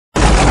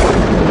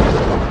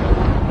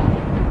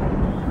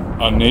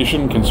A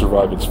nation can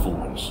survive its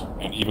fools,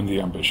 and even the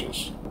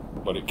ambitious,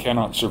 but it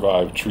cannot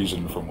survive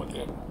treason from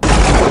within. They've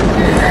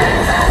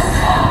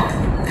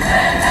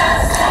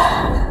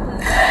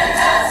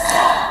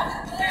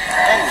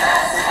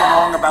been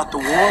wrong about the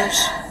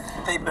wars,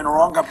 they've been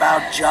wrong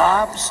about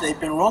jobs, they've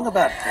been wrong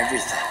about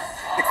everything.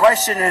 The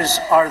question is,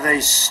 are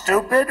they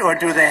stupid or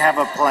do they have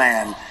a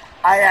plan?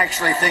 I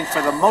actually think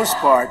for the most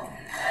part,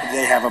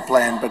 they have a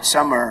plan, but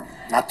some are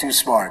not too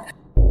smart.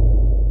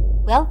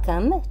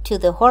 Welcome to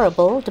the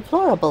Horrible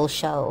Deplorable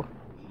Show,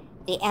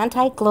 the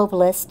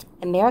anti-globalist,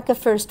 America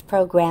First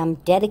program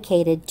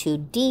dedicated to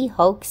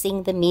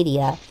dehoaxing the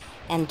media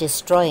and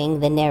destroying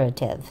the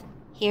narrative.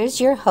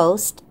 Here's your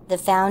host, the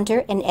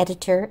founder and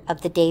editor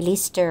of the Daily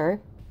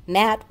Stir,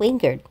 Matt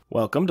Wingard.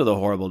 Welcome to the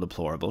Horrible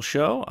Deplorable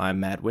Show. I'm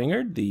Matt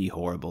Wingard, the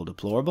Horrible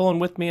Deplorable, and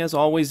with me as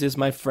always is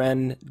my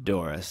friend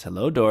Doris.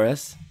 Hello,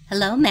 Doris.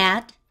 Hello,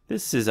 Matt.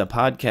 This is a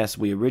podcast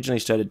we originally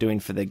started doing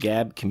for the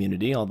Gab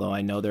community, although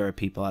I know there are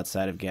people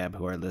outside of Gab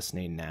who are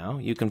listening now.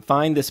 You can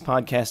find this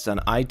podcast on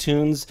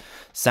iTunes,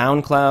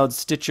 SoundCloud,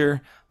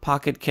 Stitcher,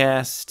 Pocket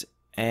Cast,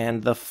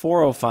 and the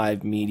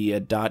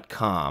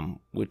 405media.com,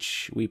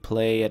 which we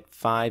play at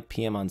 5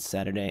 p.m. on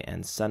Saturday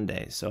and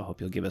Sunday, so I hope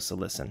you'll give us a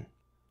listen.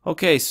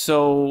 Okay,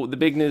 so the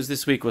big news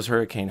this week was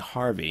Hurricane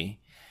Harvey.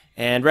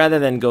 And rather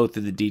than go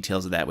through the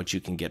details of that, which you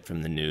can get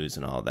from the news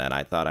and all that,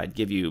 I thought I'd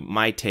give you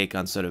my take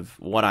on sort of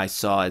what I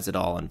saw as it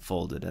all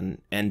unfolded.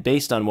 And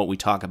based on what we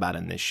talk about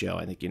in this show,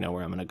 I think you know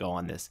where I'm going to go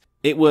on this.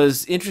 It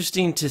was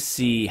interesting to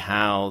see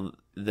how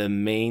the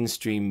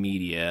mainstream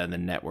media, the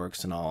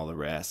networks and all the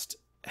rest,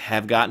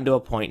 have gotten to a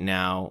point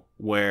now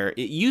where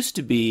it used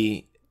to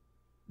be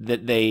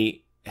that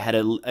they had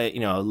a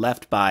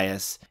left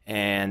bias,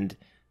 and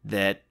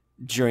that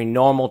during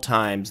normal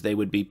times, they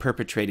would be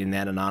perpetrating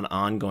that on an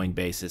ongoing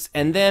basis.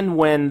 And then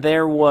when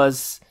there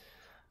was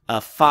a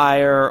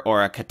fire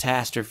or a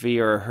catastrophe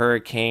or a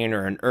hurricane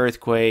or an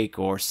earthquake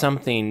or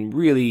something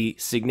really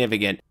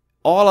significant,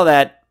 all of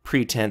that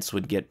pretense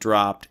would get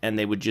dropped, and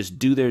they would just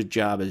do their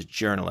job as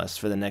journalists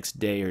for the next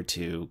day or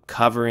two,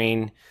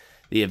 covering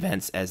the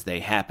events as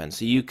they happen.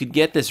 So you could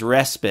get this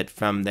respite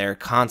from their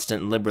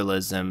constant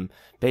liberalism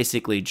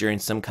basically during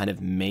some kind of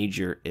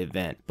major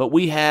event. But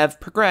we have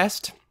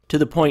progressed to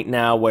the point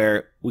now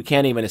where we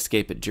can't even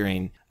escape it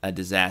during a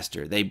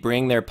disaster. They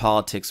bring their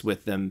politics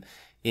with them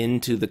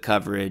into the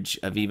coverage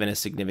of even a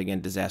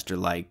significant disaster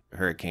like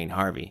Hurricane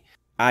Harvey.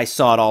 I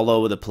saw it all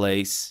over the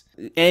place.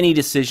 Any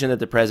decision that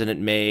the president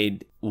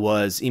made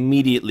was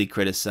immediately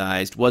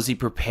criticized. Was he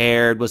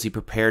prepared? Was he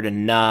prepared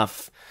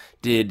enough?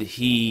 Did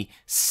he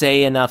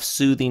say enough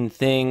soothing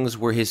things?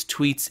 Were his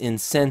tweets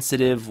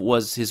insensitive?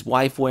 Was his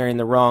wife wearing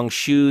the wrong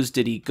shoes?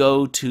 Did he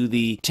go to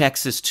the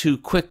Texas too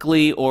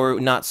quickly or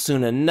not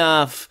soon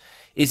enough?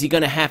 Is he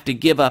going to have to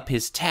give up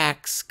his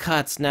tax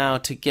cuts now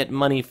to get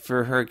money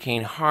for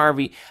Hurricane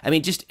Harvey? I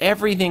mean, just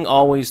everything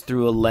always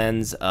through a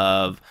lens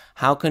of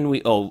how can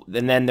we... Oh,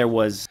 and then there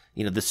was,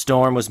 the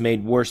storm was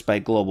made worse by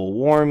global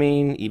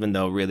warming, even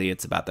though really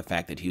it's about the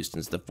fact that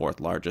Houston's the fourth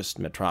largest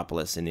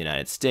metropolis in the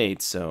United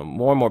States. So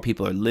more and more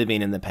people are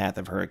living in the path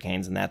of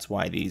hurricanes, and that's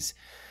why these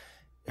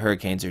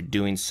hurricanes are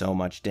doing so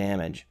much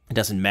damage. It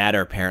doesn't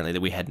matter, apparently,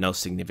 that we had no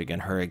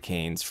significant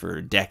hurricanes for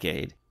a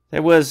decade.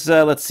 There was,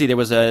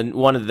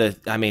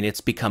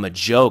 it's become a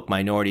joke,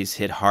 minorities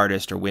hit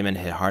hardest or women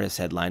hit hardest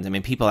headlines. I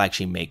mean, people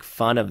actually make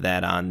fun of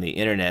that on the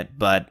internet,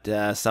 but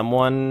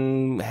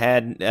someone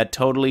had a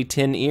totally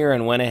tin ear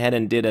and went ahead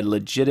and did a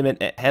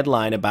legitimate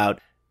headline about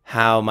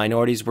how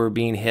minorities were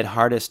being hit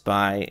hardest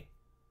by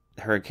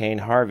Hurricane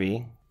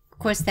Harvey. Of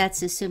course,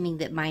 that's assuming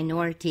that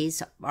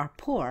minorities are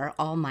poor.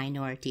 All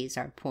minorities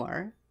are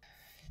poor.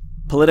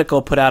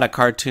 Politico put out a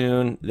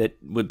cartoon that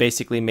would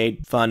basically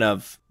made fun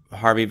of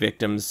Harvey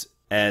victims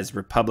as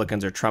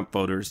Republicans or Trump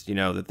voters,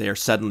 that they are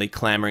suddenly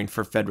clamoring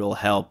for federal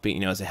help,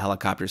 as a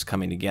helicopter's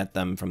coming to get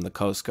them from the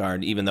Coast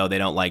Guard, even though they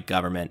don't like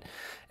government.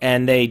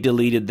 And they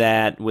deleted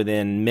that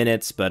within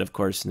minutes, but of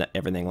course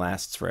everything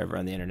lasts forever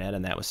on the internet,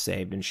 and that was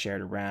saved and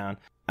shared around.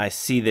 I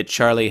see that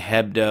Charlie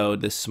Hebdo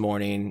this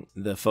morning,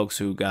 the folks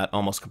who got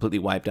almost completely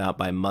wiped out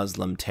by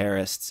Muslim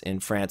terrorists in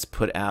France,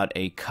 put out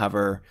a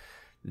cover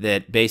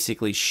that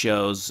basically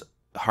shows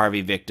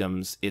Harvey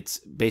victims. It's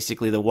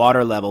basically the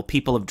water level.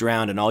 People have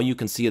drowned, and all you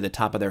can see are the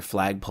top of their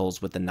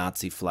flagpoles with the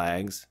Nazi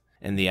flags.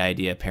 And the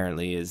idea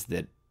apparently is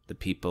that the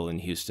people in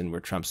Houston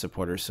were Trump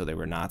supporters, so they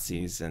were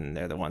Nazis, and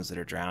they're the ones that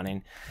are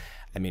drowning.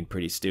 I mean,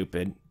 pretty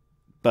stupid.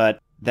 But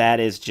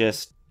that is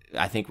just,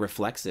 I think,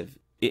 reflexive.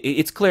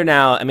 It's clear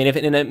now, I mean, if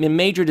in a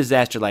major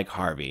disaster like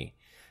Harvey,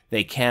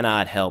 they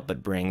cannot help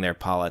but bring their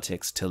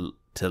politics to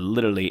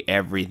literally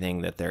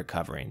everything that they're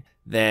covering,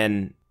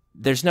 then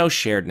there's no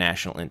shared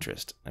national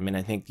interest. I mean,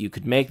 I think you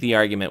could make the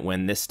argument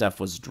when this stuff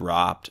was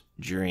dropped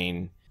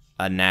during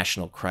a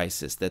national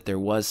crisis that there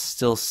was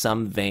still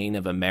some vein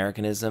of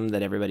Americanism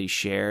that everybody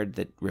shared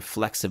that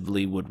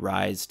reflexively would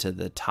rise to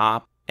the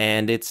top.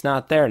 And it's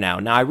not there now.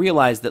 Now, I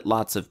realize that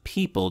lots of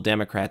people,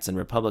 Democrats and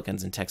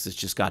Republicans in Texas,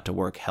 just got to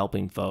work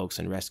helping folks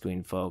and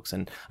rescuing folks.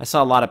 And I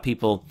saw a lot of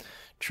people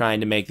trying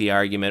to make the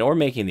argument, or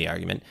making the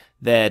argument,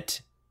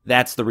 that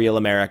that's the real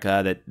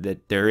America,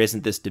 that there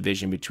isn't this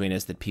division between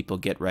us, that people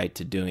get right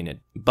to doing it.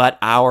 But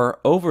our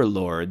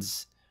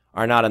overlords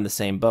are not in the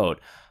same boat.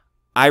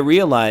 I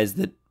realize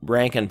that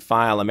rank and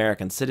file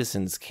American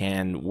citizens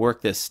can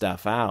work this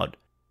stuff out,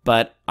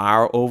 but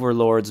our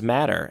overlords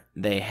matter.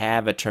 They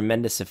have a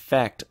tremendous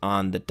effect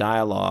on the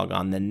dialogue,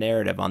 on the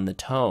narrative, on the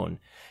tone,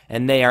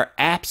 and they are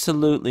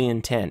absolutely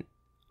intent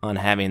on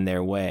having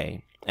their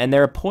way. And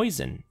they're a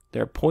poison.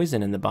 They're a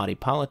poison in the body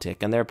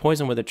politic, and they're a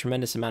poison with a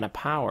tremendous amount of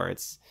power.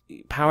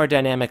 Power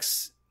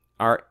dynamics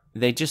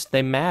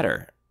they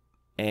matter.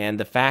 And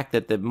the fact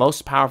that the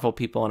most powerful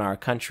people in our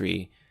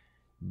country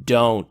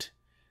don't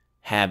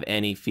have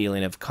any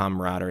feeling of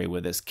camaraderie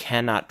with us,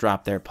 cannot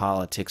drop their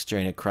politics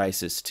during a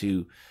crisis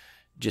to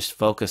just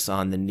focus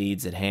on the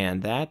needs at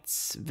hand,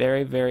 that's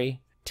very, very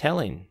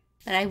telling.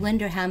 But I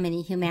wonder how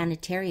many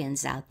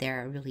humanitarians out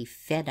there are really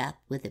fed up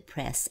with the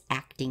press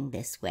acting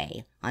this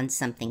way on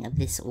something of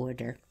this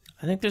order.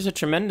 I think there's a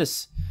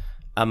tremendous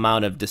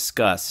amount of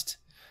disgust,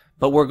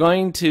 but we're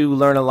going to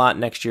learn a lot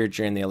next year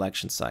during the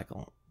election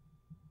cycle,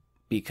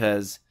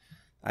 because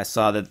I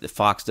saw that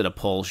Fox did a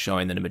poll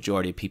showing that a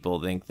majority of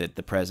people think that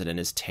the president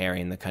is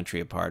tearing the country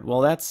apart. Well,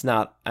 that's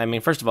not,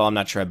 first of all, I'm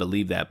not sure I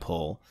believe that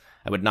poll.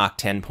 I would knock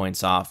 10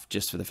 points off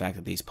just for the fact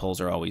that these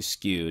polls are always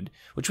skewed,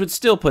 which would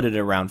still put it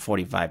around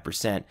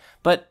 45%.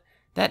 But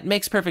that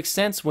makes perfect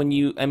sense when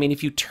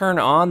if you turn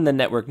on the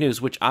network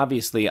news, which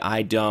obviously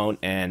I don't,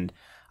 and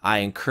I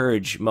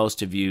encourage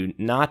most of you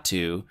not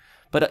to,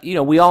 but,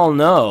 we all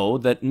know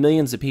that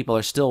millions of people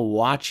are still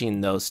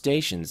watching those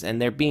stations,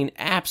 and they're being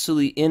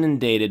absolutely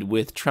inundated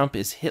with Trump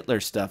is Hitler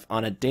stuff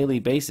on a daily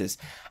basis.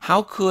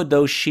 How could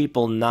those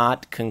sheeple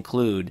not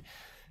conclude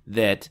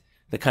that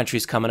the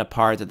country's coming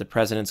apart, that the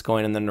president's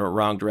going in the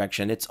wrong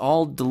direction? It's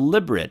all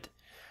deliberate.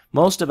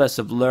 Most of us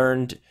have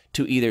learned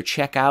to either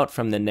check out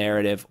from the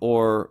narrative,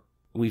 or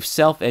we've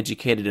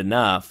self-educated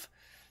enough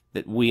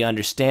that we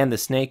understand the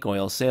snake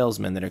oil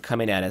salesmen that are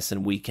coming at us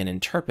and we can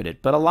interpret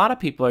it. But a lot of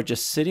people are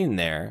just sitting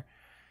there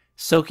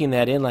soaking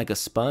that in like a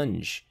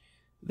sponge.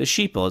 The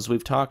sheeple, as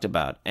we've talked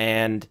about.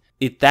 And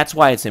that's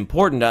why it's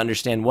important to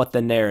understand what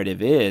the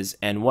narrative is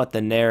and what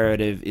the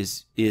narrative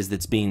is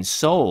that's being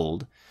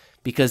sold.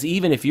 Because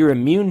even if you're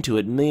immune to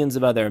it, millions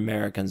of other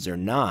Americans are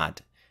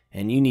not.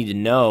 And you need to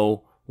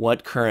know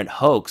what current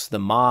hoax the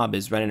mob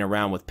is running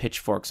around with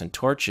pitchforks and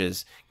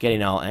torches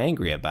getting all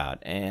angry about.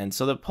 And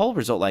so the poll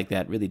result like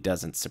that really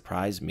doesn't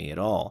surprise me at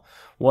all.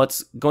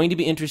 What's going to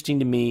be interesting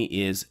to me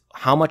is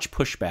how much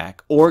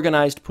pushback,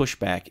 organized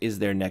pushback, is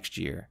there next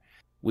year.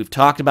 We've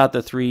talked about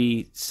the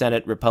 3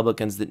 Senate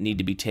Republicans that need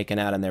to be taken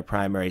out in their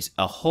primaries.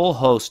 A whole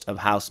host of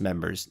House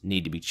members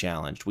need to be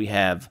challenged. We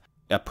have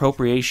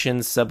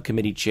appropriations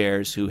subcommittee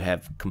chairs who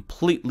have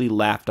completely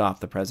laughed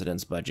off the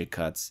president's budget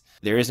cuts.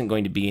 There isn't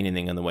going to be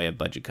anything in the way of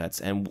budget cuts,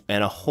 and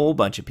a whole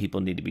bunch of people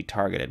need to be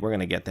targeted. We're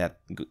going to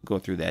go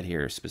through that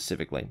here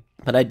specifically.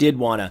 But I did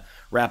want to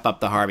wrap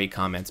up the Harvey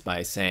comments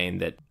by saying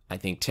that I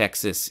think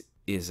Texas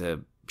is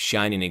a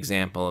shining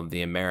example of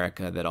the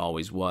America that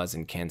always was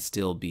and can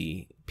still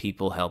be.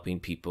 People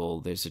helping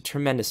people. There's a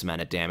tremendous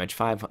amount of damage.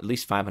 At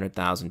least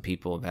 500,000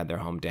 people have had their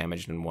home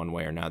damaged in one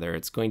way or another.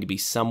 It's going to be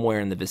somewhere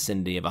in the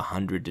vicinity of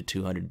 $100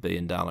 to $200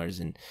 billion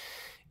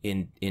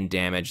in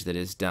damage that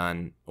is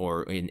done,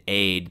 or in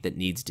aid that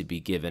needs to be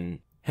given.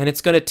 And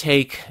it's going to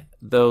take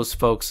those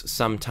folks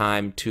some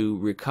time to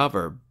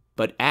recover.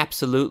 But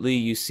absolutely,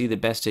 you see the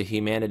best of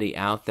humanity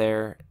out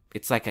there.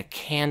 It's like a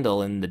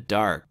candle in the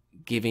dark,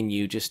 giving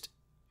you just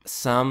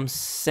some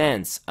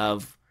sense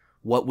of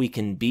what we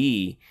can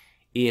be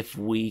if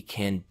we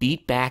can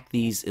beat back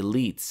these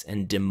elites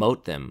and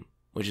demote them,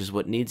 which is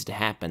what needs to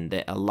happen.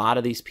 That a lot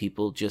of these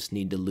people just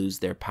need to lose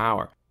their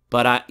power.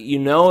 But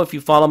if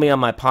you follow me on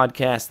my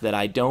podcast, that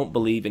I don't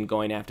believe in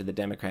going after the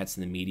Democrats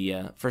and the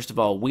media. First of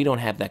all, we don't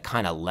have that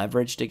kind of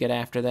leverage to get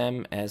after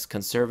them as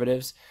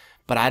conservatives,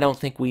 but I don't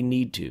think we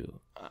need to.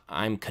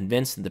 I'm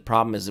convinced that the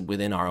problem is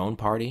within our own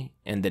party,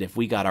 and that if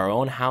we got our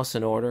own house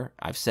in order,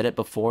 I've said it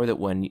before, that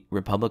when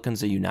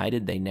Republicans are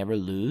united, they never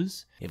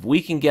lose. If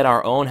we can get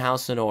our own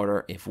house in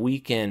order, if we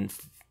can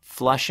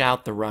flush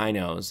out the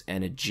rhinos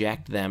and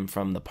eject them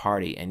from the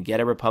party and get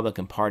a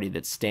Republican Party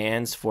that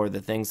stands for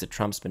the things that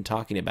Trump's been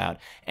talking about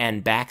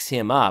and backs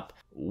him up,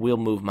 we'll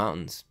move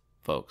mountains,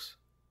 folks.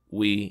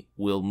 We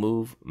will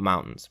move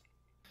mountains.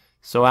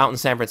 So out in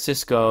San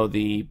Francisco,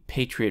 the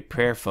Patriot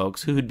Prayer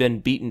folks, who had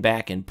been beaten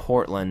back in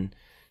Portland,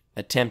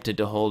 attempted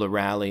to hold a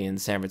rally in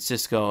San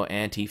Francisco.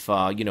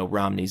 Antifa,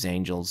 Romney's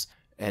Angels,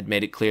 had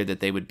made it clear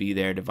that they would be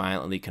there to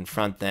violently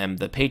confront them.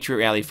 The Patriot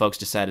Rally folks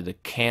decided to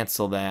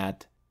cancel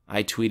that.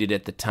 I tweeted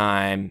at the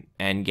time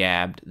and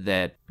gabbed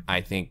that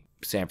I think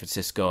San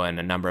Francisco and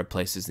a number of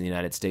places in the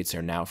United States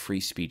are now free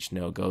speech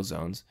no-go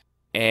zones.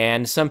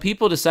 And some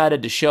people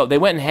decided to they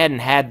went ahead and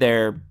had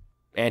their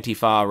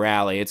Antifa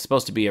rally. It's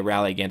supposed to be a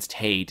rally against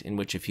hate in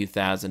which a few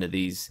thousand of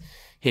these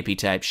hippie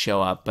types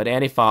show up, but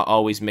Antifa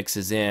always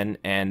mixes in,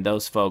 and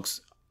those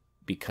folks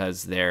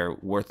because they're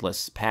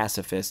worthless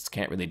pacifists,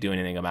 can't really do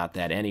anything about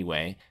that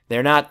anyway.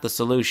 They're not the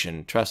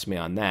solution, trust me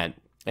on that.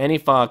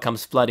 Antifa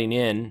comes flooding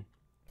in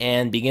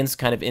and begins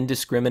kind of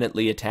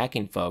indiscriminately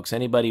attacking folks.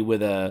 Anybody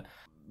with a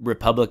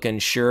Republican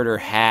shirt or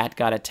hat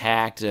got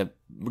attacked.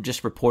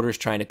 Just reporters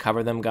trying to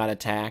cover them got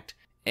attacked.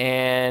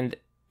 And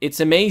it's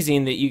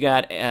amazing that you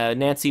got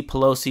Nancy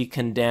Pelosi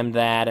condemned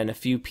that, and a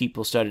few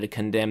people started to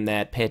condemn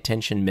that. Pay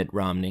attention, Mitt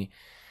Romney.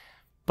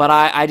 But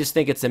I just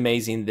think it's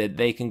amazing that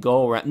they can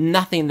go around.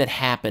 Nothing that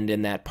happened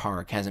in that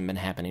park hasn't been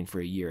happening for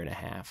a year and a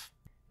half.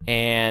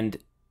 And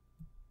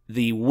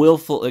the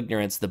willful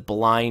ignorance, the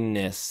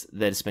blindness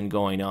that's been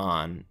going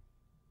on.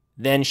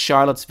 Then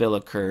Charlottesville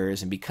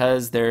occurs, and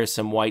because there's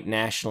some white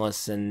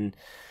nationalists and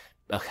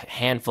a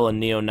handful of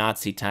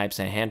neo-Nazi types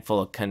and a handful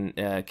of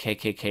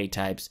KKK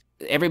types,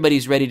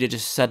 everybody's ready to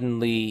just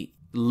suddenly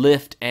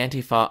lift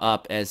Antifa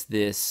up as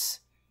this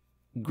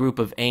group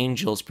of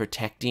angels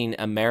protecting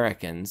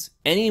Americans.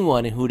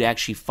 Anyone who'd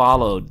actually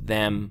followed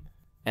them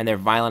and their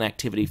violent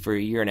activity for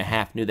a year and a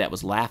half knew that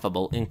was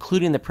laughable,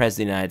 including the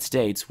President of the United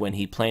States when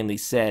he plainly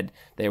said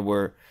there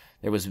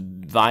was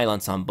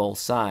violence on both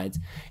sides.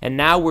 And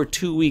now we're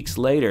 2 weeks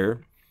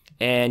later,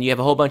 and you have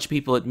a whole bunch of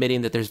people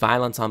admitting that there's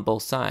violence on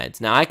both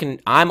sides. Now,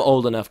 I'm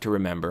old enough to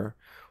remember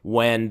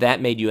when that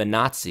made you a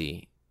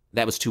Nazi.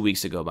 That was 2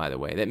 weeks ago, by the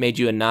way. That made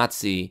you a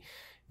Nazi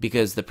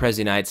because the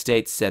President of the United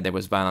States said there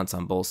was violence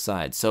on both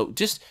sides. So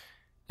just,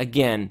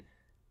 again,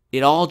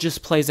 it all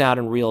just plays out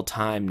in real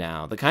time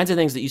now. The kinds of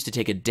things that used to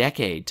take a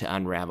decade to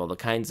unravel, the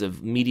kinds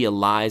of media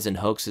lies and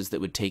hoaxes that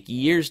would take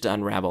years to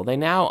unravel, they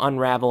now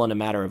unravel in a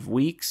matter of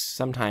weeks,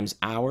 sometimes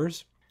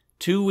hours.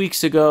 2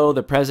 weeks ago,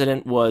 the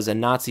president was a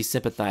Nazi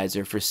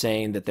sympathizer for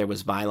saying that there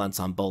was violence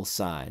on both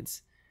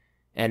sides.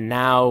 And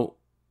now,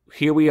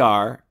 here we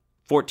are,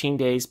 14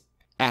 days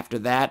after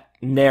that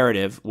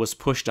narrative was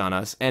pushed on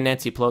us, and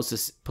Nancy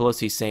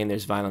Pelosi saying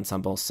there's violence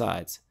on both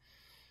sides.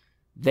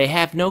 They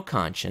have no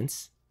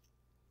conscience.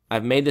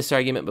 I've made this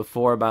argument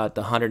before about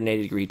the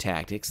 180-degree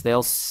tactics.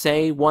 They'll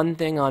say one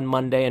thing on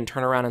Monday and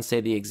turn around and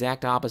say the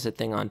exact opposite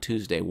thing on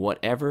Tuesday,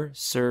 whatever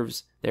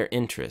serves their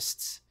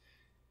interests.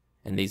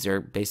 And these are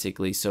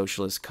basically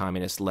socialist,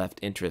 communist, left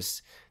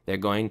interests. They're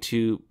going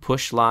to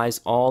push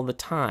lies all the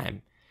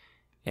time.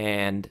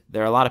 And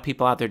there are a lot of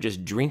people out there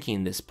just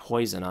drinking this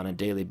poison on a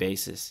daily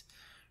basis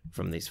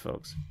from these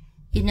folks.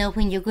 You know,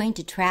 when you're going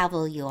to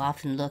travel, you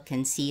often look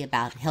and see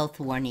about health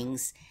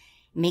warnings.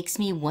 Makes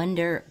me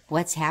wonder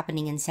what's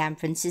happening in San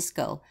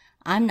Francisco.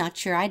 I'm not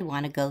sure I'd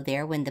want to go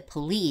there when the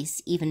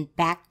police even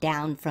back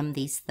down from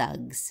these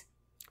thugs.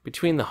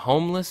 Between the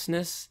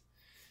homelessness,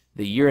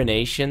 the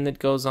urination that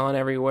goes on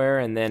everywhere,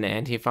 and then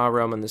Antifa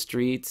roaming the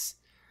streets.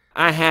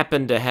 I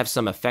happen to have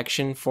some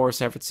affection for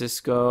San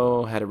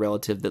Francisco, had a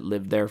relative that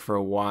lived there for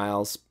a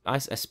while. I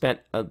spent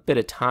a bit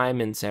of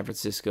time in San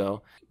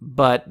Francisco,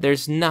 but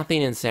there's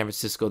nothing in San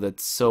Francisco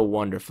that's so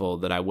wonderful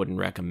that I wouldn't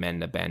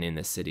recommend abandoning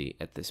the city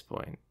at this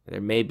point. There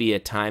may be a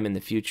time in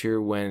the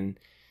future when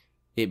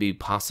it'd be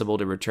possible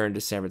to return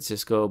to San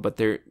Francisco,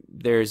 but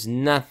there's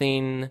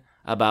nothing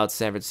about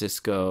San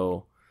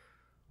Francisco,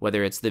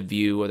 whether it's the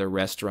view or the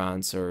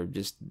restaurants or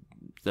just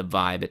the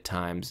vibe at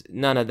times,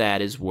 none of that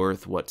is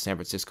worth what San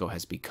Francisco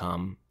has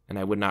become. And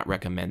I would not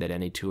recommend that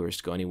any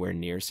tourist go anywhere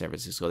near San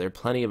Francisco. There are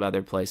plenty of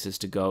other places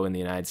to go in the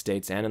United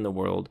States and in the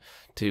world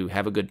to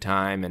have a good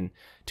time and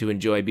to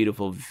enjoy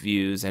beautiful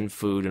views and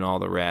food and all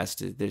the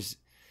rest. There's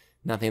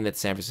nothing that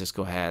San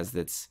Francisco has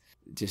that's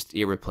just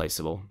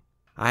irreplaceable.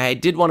 I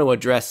did want to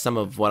address some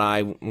of what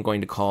I'm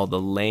going to call the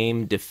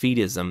lame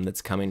defeatism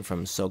that's coming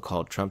from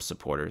so-called Trump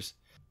supporters.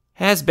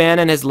 As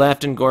Bannon has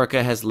left and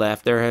Gorka has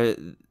left, there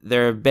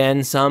have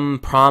been some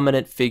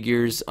prominent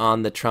figures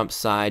on the Trump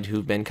side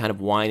who've been kind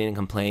of whining and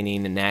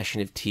complaining and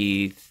gnashing of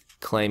teeth,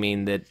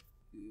 claiming that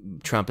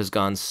Trump has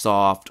gone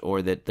soft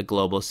or that the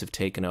globalists have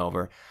taken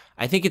over.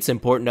 I think it's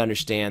important to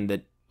understand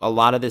that a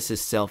lot of this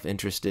is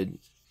self-interested.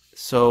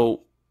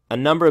 So a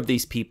number of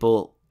these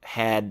people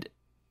had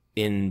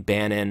in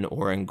Bannon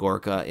or in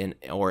Gorka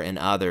or in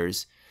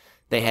others,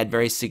 they had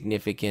very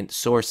significant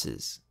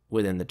sources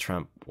within the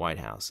Trump White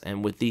House.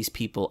 And with these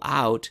people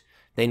out,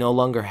 they no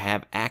longer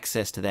have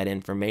access to that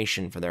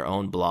information for their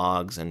own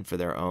blogs and for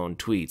their own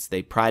tweets.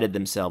 They prided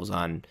themselves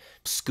on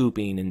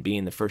scooping and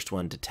being the first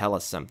one to tell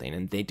us something,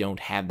 and they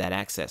don't have that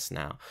access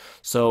now.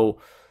 So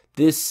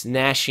this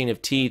gnashing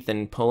of teeth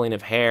and pulling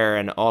of hair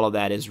and all of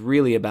that is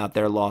really about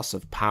their loss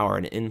of power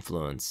and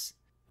influence,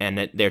 and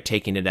that they're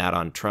taking it out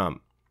on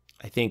Trump.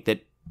 I think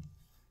that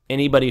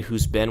anybody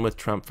who's been with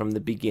Trump from the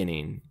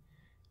beginning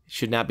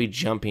should not be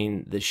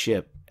jumping the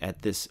ship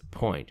at this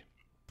point.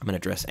 I'm going to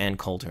address Ann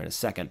Coulter in a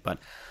second, but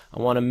I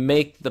want to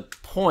make the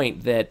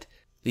point that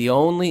the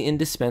only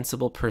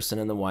indispensable person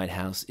in the White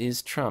House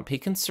is Trump. He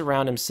can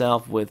surround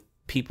himself with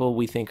people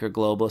we think are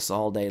globalists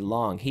all day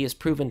long. He has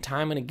proven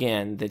time and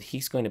again that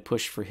he's going to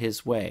push for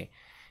his way.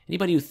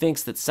 Anybody who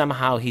thinks that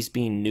somehow he's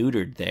being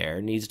neutered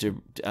there needs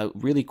a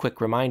really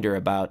quick reminder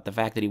about the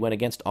fact that he went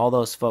against all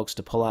those folks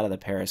to pull out of the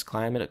Paris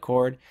Climate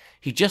Accord.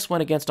 He just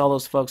went against all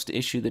those folks to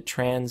issue the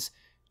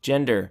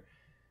transgender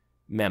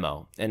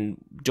memo. And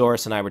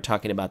Doris and I were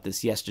talking about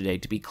this yesterday.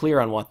 To be clear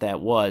on what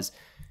that was,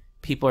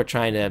 people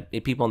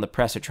in the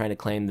press are trying to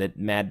claim that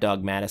Mad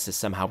Dog Mattis has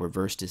somehow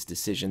reversed his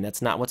decision.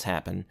 That's not what's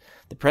happened.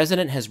 The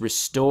president has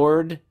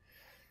restored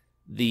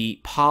the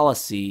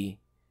policy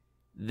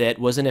that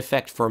was in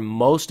effect for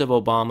most of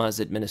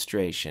Obama's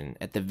administration.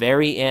 At the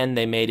very end,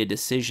 they made a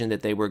decision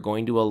that they were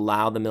going to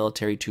allow the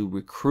military to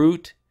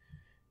recruit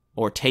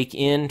or take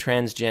in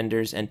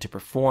transgenders and to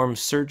perform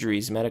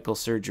surgeries, medical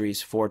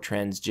surgeries for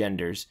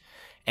transgenders.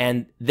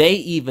 And they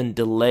even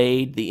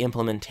delayed the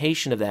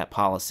implementation of that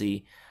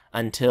policy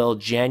until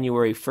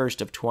January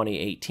 1st of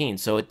 2018.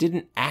 So it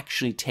didn't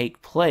actually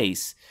take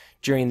place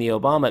during the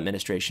Obama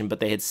administration, but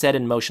they had set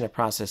in motion a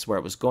process where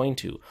it was going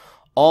to.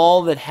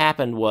 All that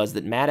happened was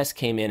that Mattis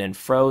came in and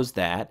froze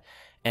that,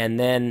 and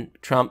then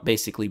Trump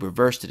basically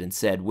reversed it and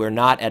said, we're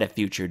not at a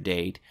future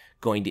date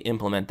going to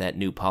implement that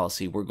new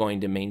policy. We're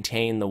going to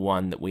maintain the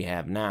one that we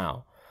have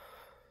now.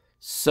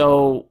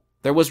 So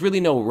there was really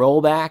no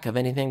rollback of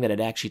anything that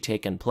had actually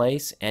taken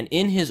place. And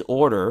in his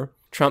order,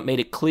 Trump made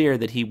it clear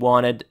that he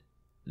wanted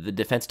the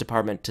Defense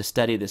Department to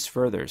study this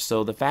further.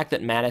 So the fact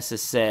that Mattis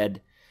has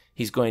said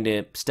he's going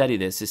to study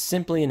this is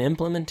simply an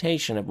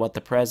implementation of what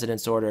the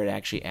president's order had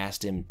actually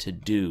asked him to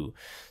do.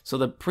 So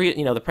the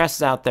press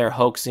is out there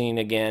hoaxing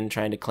again,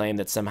 trying to claim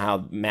that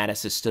somehow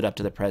Mattis has stood up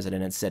to the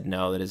president and said,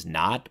 no, that is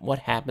not what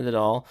happened at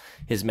all.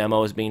 His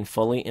memo is being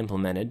fully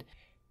implemented.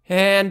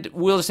 And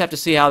we'll just have to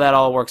see how that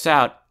all works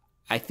out.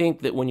 I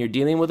think that when you're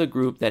dealing with a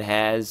group that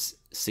has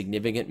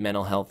significant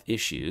mental health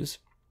issues,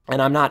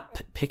 and I'm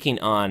not picking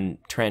on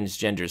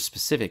transgenders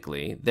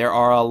specifically, there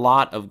are a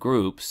lot of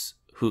groups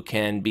who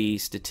can be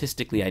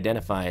statistically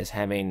identified as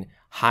having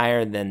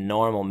higher than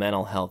normal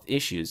mental health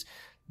issues.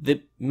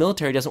 The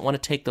military doesn't want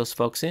to take those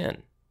folks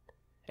in,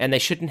 and they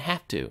shouldn't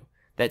have to.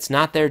 That's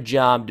not their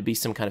job to be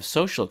some kind of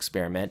social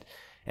experiment.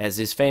 As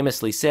is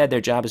famously said,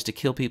 their job is to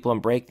kill people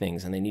and break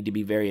things, and they need to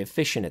be very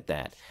efficient at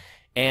that.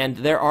 And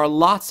there are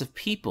lots of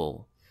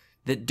people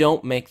that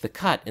don't make the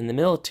cut in the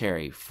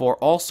military for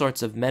all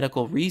sorts of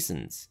medical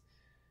reasons.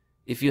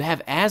 If you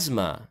have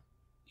asthma,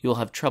 you'll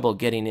have trouble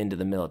getting into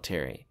the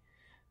military.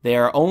 They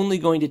are only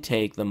going to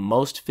take the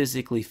most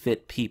physically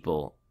fit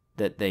people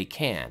that they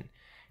can.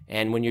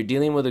 And when you're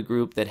dealing with a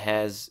group that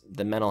has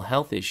the mental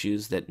health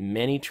issues that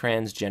many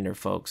transgender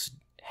folks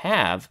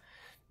have,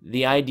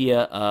 the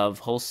idea of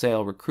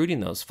wholesale recruiting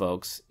those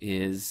folks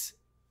is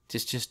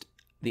just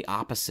the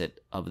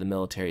opposite of the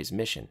military's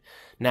mission.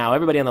 Now,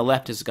 everybody on the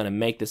left is going to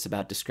make this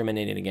about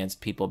discriminating against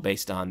people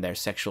based on their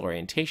sexual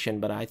orientation,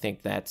 but I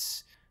think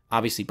that's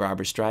obviously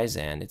Barbra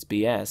Streisand. It's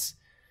BS.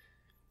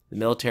 The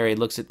military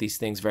looks at these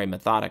things very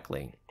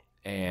methodically,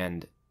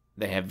 and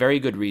they have very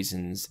good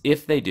reasons,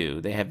 if they do,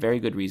 they have very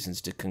good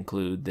reasons to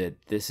conclude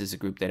that this is a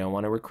group they don't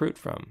want to recruit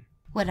from.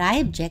 What I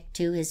object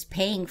to is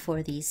paying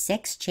for these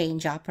sex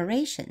change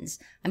operations.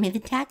 I mean, the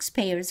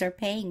taxpayers are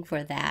paying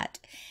for that.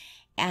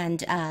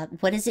 And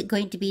what is it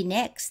going to be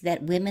next?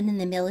 That women in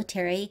the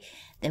military,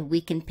 that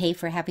we can pay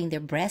for having their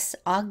breasts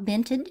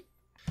augmented?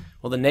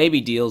 Well, the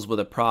Navy deals with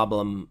a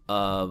problem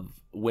of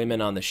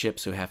women on the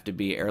ships who have to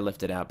be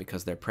airlifted out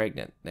because they're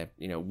pregnant.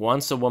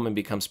 Once a woman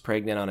becomes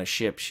pregnant on a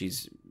ship,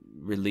 she's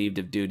relieved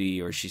of duty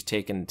or she's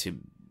taken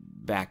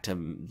back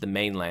to the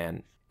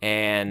mainland.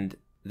 And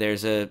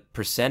there's a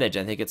percentage,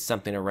 I think it's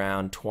something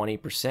around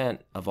 20%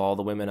 of all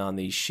the women on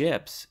these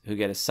ships who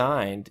get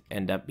assigned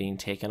end up being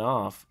taken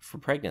off for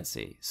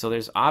pregnancy. So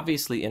there's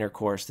obviously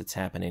intercourse that's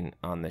happening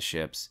on the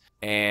ships.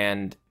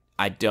 And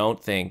I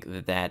don't think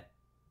that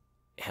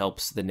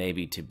helps the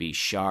Navy to be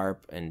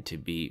sharp and to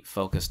be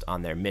focused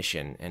on their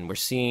mission. And we've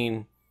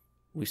seen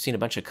a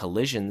bunch of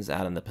collisions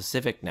out in the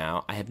Pacific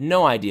now. I have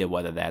no idea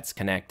whether that's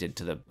connected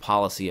to the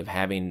policy of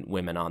having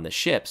women on the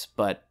ships,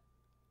 but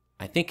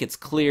I think it's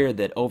clear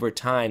that over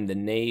time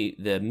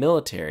the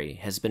military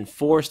has been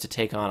forced to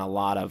take on a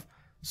lot of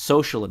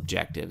social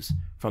objectives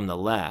from the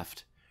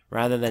left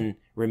rather than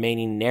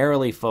remaining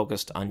narrowly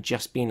focused on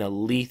just being a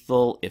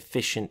lethal,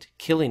 efficient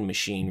killing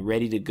machine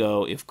ready to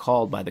go if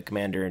called by the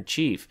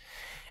commander-in-chief.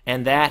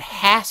 And that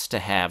has to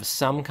have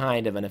some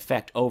kind of an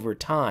effect over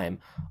time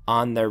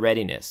on their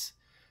readiness.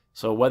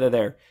 So whether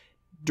they're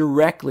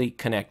directly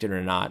connected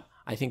or not,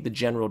 I think the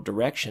general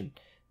direction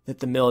that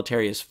the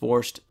military is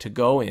forced to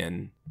go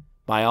in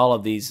by all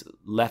of these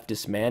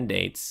leftist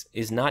mandates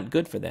is not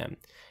good for them.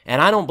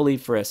 And I don't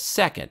believe for a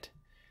second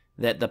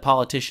that the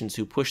politicians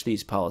who push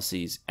these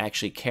policies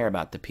actually care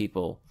about the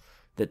people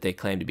that they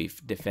claim to be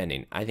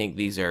defending. I think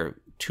these are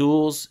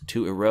tools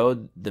to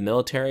erode the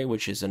military,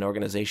 which is an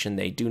organization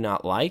they do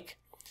not like.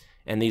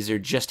 And these are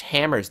just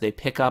hammers they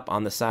pick up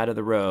on the side of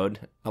the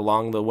road,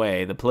 along the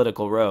way, the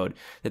political road,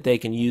 that they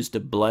can use to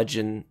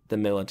bludgeon the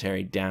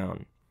military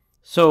down.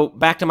 So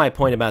back to my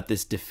point about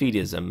this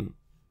defeatism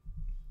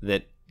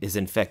that has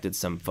infected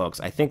some folks.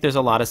 I think there's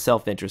a lot of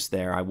self-interest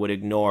there. I would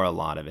ignore a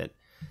lot of it.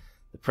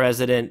 The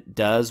president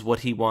does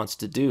what he wants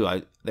to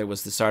do. There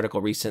was this article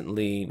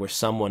recently where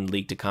someone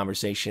leaked a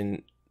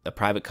conversation a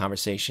private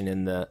conversation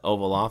in the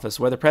Oval Office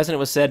where the president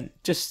was said,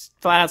 just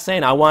flat out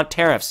saying, I want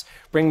tariffs.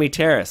 Bring me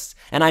tariffs.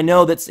 And I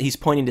know that he's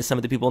pointing to some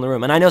of the people in the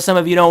room. And I know some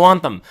of you don't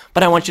want them,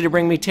 but I want you to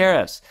bring me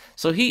tariffs.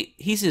 So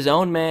he's his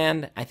own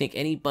man. I think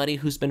anybody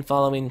who's been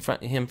following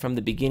him from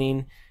the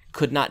beginning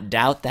could not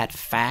doubt that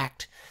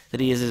fact, that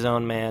he is his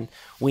own man.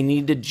 We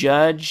need to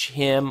judge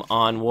him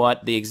on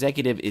what the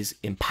executive is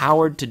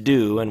empowered to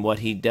do and what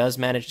he does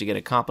manage to get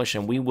accomplished,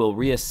 and we will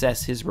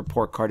reassess his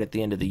report card at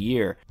the end of the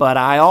year. But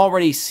I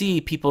already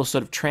see people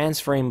sort of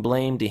transferring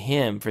blame to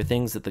him for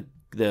things that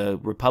the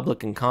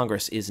Republican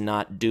Congress is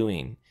not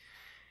doing.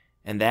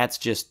 And that's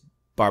just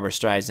Barbara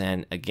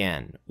Streisand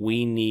again.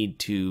 We need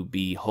to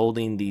be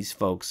holding these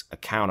folks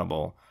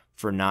accountable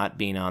for not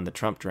being on the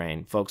Trump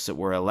train, folks that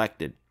were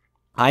elected.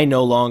 I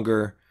no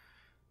longer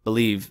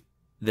believe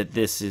that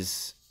the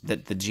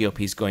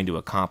GOP is going to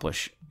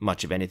accomplish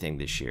much of anything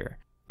this year.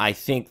 I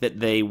think that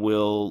they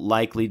will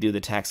likely do the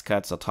tax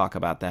cuts. I'll talk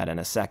about that in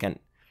a second.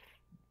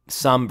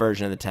 Some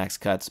version of the tax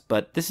cuts,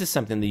 but this is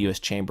something the U.S.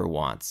 Chamber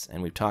wants,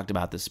 and we've talked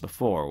about this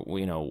before.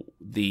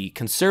 The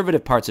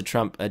conservative parts of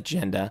Trump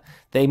agenda,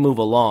 they move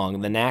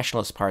along. The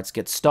nationalist parts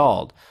get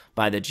stalled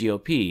by the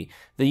GOP.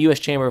 The U.S.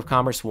 Chamber of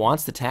Commerce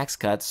wants the tax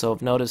cuts, so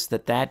I've noticed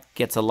that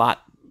gets a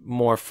lot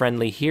more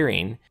friendly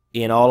hearing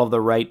in all of the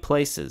right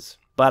places.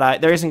 But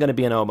there isn't going to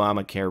be an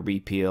Obamacare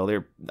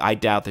repeal. I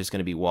doubt there's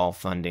going to be wall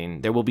funding.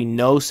 There will be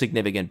no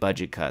significant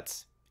budget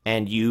cuts.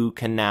 And you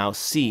can now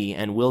see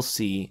and will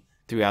see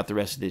throughout the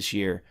rest of this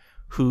year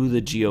who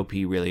the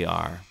GOP really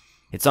are.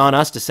 It's on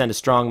us to send a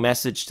strong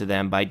message to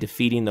them by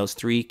defeating those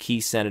 3 key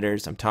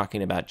senators. I'm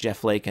talking about Jeff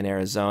Flake in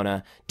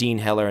Arizona, Dean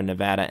Heller in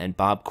Nevada, and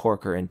Bob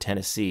Corker in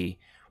Tennessee.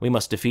 We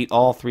must defeat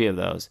all 3 of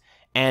those,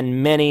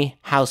 and many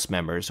House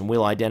members, and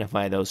we'll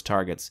identify those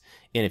targets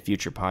in a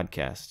future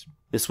podcast.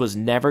 This was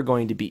never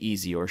going to be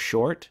easy or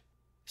short,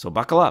 so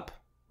buckle up.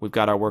 We've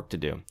got our work to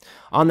do.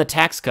 On the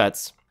tax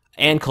cuts,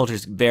 Ann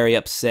Coulter's very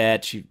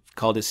upset. She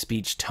called his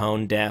speech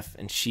tone deaf,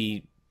 and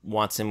she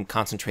wants him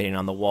concentrating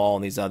on the wall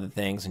and these other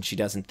things, and she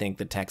doesn't think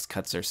the tax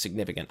cuts are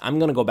significant. I'm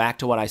going to go back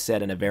to what I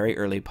said in a very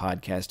early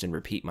podcast and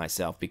repeat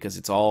myself because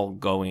it's all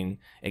going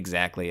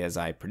exactly as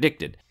I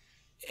predicted.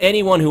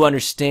 Anyone who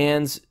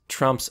understands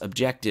Trump's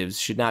objectives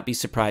should not be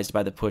surprised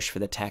by the push for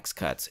the tax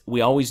cuts. We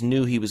always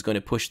knew he was going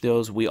to push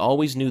those. We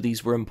always knew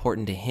these were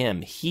important to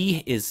him.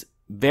 He is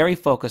very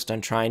focused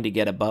on trying to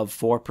get above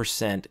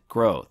 4%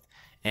 growth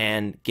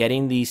and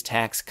getting these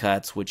tax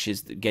cuts, which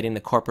is getting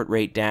the corporate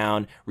rate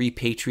down,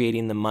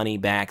 repatriating the money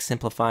back,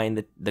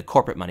 simplifying the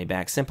corporate money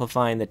back,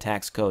 simplifying the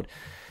tax code.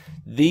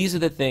 These are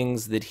the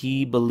things that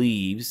he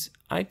believes,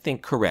 I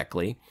think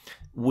correctly,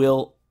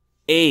 will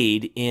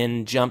aid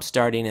in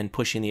jump-starting and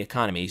pushing the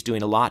economy. He's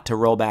doing a lot to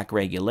roll back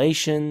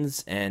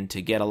regulations and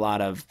to get a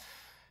lot of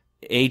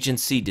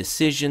agency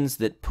decisions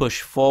that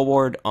push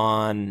forward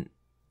on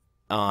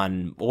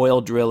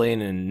oil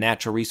drilling and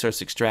natural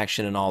resource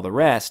extraction and all the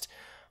rest,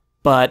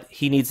 but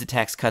he needs the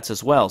tax cuts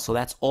as well. So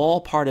that's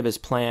all part of his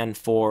plan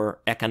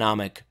for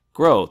economic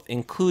growth,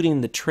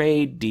 including the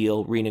trade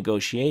deal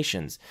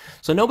renegotiations.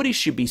 So nobody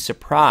should be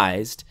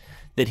surprised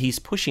that he's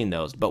pushing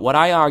those. But what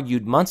I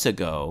argued months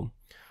ago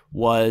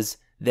was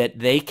that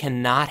they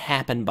cannot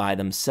happen by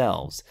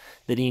themselves,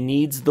 that he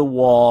needs the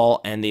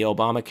wall and the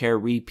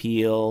Obamacare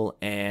repeal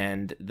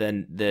and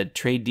the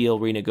trade deal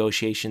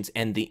renegotiations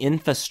and the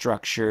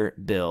infrastructure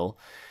bill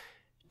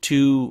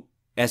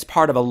as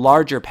part of a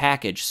larger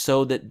package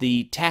so that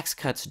the tax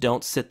cuts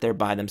don't sit there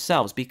by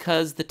themselves,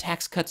 because the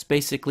tax cuts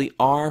basically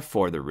are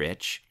for the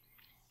rich.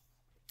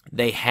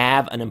 They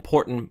have an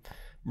important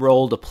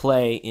role to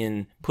play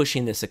in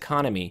pushing this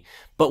economy.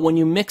 But when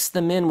you mix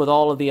them in with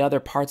all of the other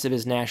parts of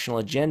his national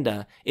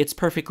agenda, it's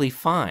perfectly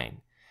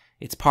fine.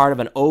 It's part of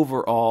an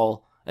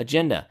overall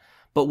agenda.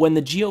 But when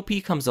the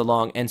GOP comes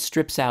along and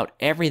strips out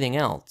everything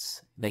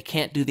else, they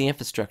can't do the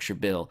infrastructure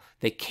bill,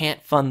 they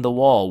can't fund the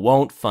wall,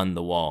 won't fund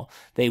the wall,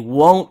 they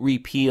won't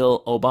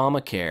repeal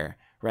Obamacare,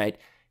 right?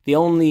 The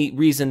only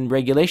reason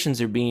regulations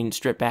are being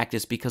stripped back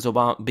is because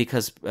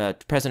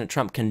President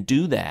Trump can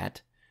do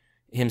that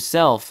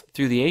himself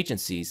through the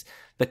agencies.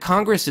 The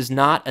Congress is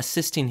not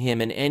assisting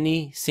him in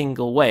any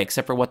single way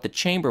except for what the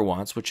chamber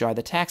wants, which are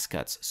the tax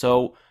cuts.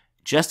 So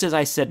just as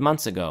I said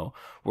months ago,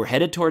 we're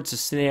headed towards a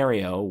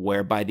scenario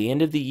where by the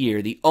end of the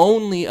year, the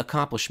only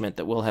accomplishment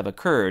that will have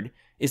occurred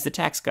is the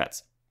tax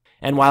cuts.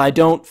 And while I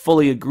don't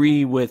fully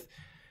agree with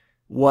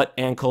what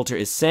Ann Coulter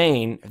is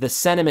saying, the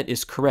sentiment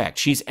is correct.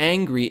 She's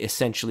angry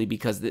essentially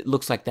because it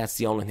looks like that's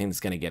the only thing that's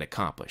going to get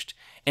accomplished.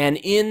 And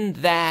in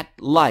that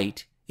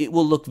light, it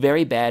will look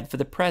very bad for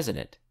the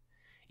president.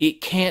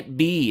 It can't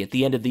be at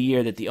the end of the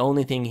year that the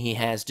only thing he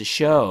has to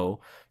show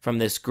from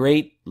this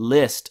great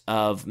list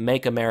of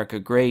Make America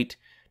Great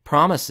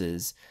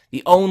promises,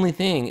 the only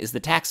thing is the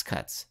tax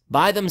cuts.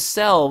 By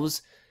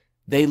themselves,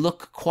 they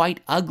look quite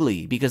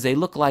ugly because they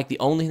look like the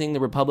only thing the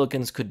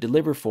Republicans could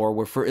deliver for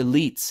were for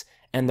elites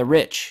and the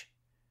rich.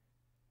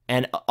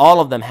 And all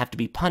of them have to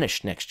be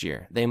punished next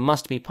year. They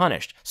must be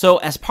punished. So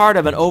as part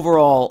of an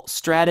overall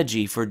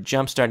strategy for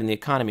jumpstarting the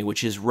economy,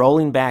 which is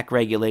rolling back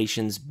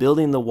regulations,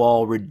 building the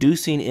wall,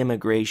 reducing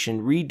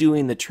immigration,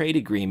 redoing the trade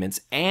agreements,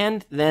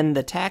 and then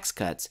the tax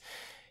cuts,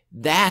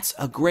 that's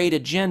a great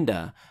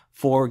agenda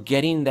for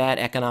getting that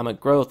economic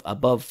growth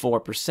above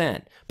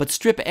 4%. But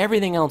strip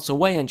everything else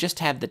away and just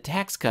have the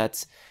tax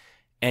cuts,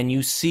 and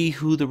you see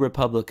who the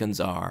Republicans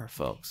are,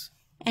 folks.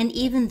 And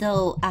even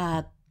though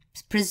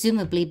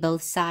presumably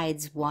both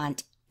sides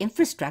want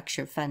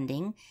infrastructure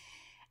funding,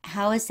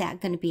 how is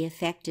that going to be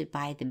affected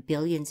by the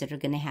billions that are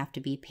going to have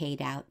to be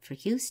paid out for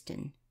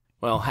Houston?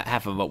 Well,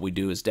 half of what we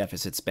do is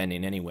deficit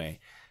spending anyway.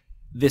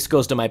 This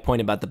goes to my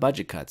point about the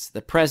budget cuts.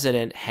 The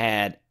president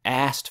had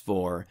asked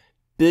for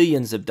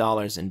billions of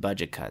dollars in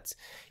budget cuts.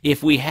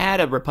 If we had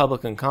a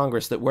Republican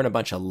Congress that weren't a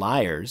bunch of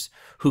liars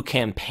who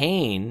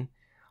campaign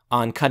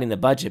on cutting the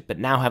budget but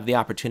now have the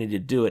opportunity to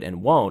do it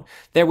and won't,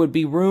 there would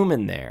be room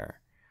in there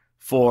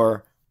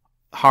for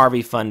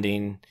Harvey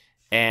funding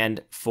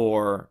and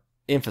for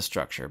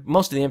infrastructure.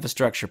 Most of the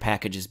infrastructure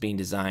package is being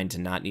designed to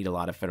not need a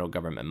lot of federal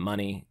government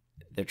money.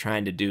 They're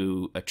trying to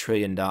do $1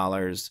 trillion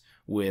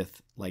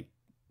with like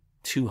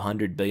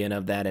 200 billion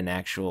of that in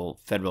actual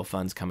federal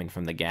funds coming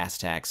from the gas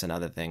tax and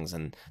other things,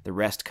 and the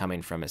rest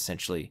coming from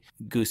essentially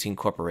goosing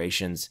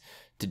corporations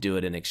to do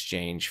it in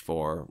exchange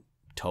for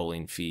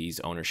tolling fees,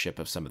 ownership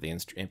of some of the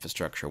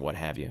infrastructure, what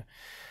have you.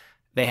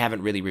 They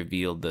haven't really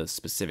revealed the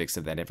specifics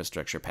of that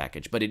infrastructure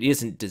package, but it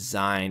isn't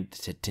designed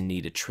to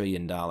need $1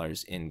 trillion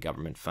in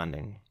government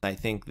funding. I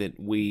think that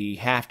we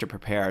have to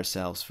prepare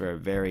ourselves for a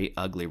very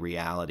ugly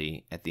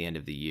reality at the end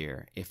of the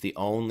year. If the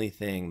only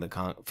thing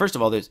first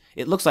of all,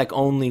 it looks like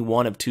only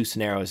one of two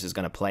scenarios is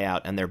going to play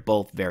out, and they're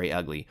both very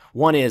ugly.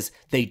 One is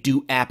they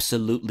do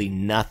absolutely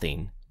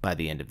nothing by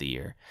the end of the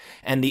year.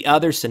 And the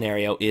other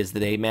scenario is that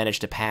they manage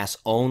to pass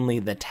only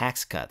the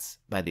tax cuts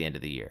by the end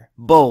of the year.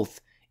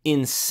 Both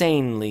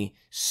insanely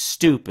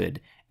stupid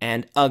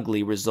and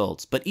ugly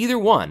results. But either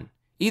one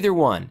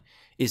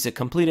is a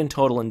complete and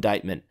total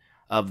indictment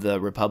of the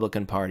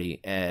Republican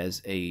Party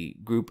as a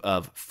group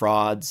of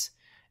frauds,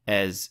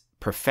 as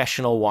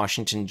professional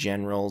Washington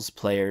Generals,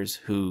 players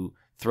who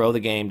throw the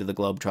game to the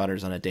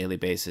Globetrotters on a daily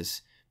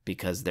basis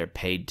because they're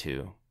paid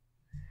to.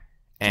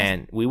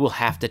 And we will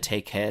have to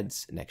take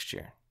heads next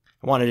year.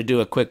 I wanted to do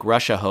a quick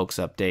Russia hoax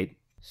update.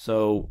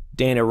 So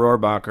Dana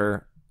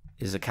Rohrabacher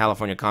is a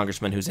California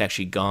congressman who's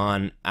actually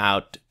gone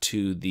out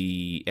to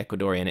the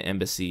Ecuadorian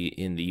embassy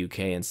in the UK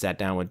and sat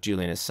down with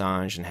Julian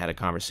Assange and had a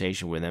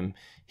conversation with him.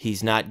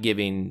 He's not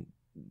giving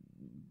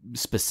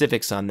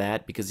specifics on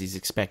that because he's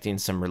expecting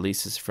some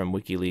releases from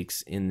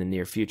WikiLeaks in the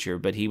near future.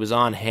 But he was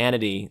on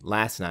Hannity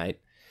last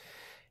night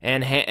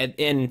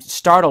and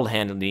startled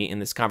Hannity in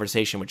this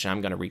conversation, which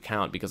I'm going to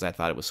recount because I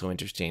thought it was so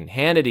interesting.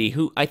 Hannity,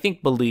 who I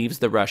think believes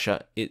the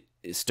Russia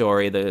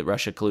story, the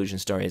Russia collusion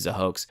story, is a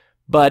hoax,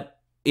 but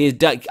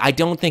I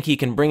don't think he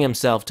can bring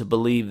himself to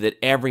believe that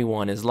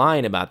everyone is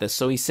lying about this.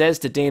 So he says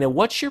to Dana,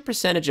 what's your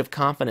percentage of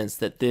confidence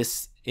that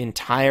this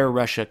entire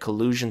Russia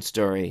collusion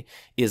story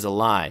is a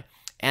lie?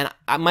 And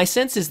my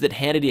sense is that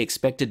Hannity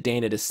expected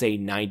Dana to say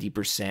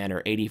 90%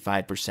 or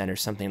 85% or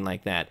something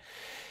like that.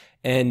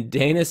 And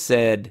Dana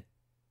said,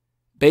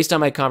 based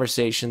on my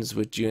conversations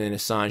with Julian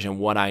Assange and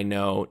what I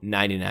know,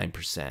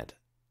 99%.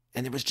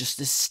 And there was just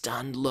this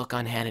stunned look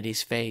on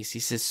Hannity's face. He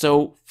says,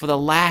 so for the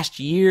last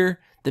year,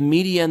 the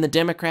media and the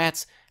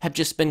Democrats have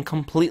just been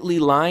completely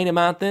lying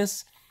about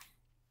this?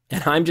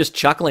 And I'm just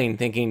chuckling,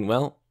 thinking,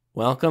 well,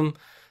 welcome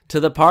to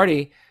the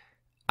party.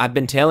 I've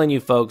been telling you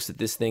folks that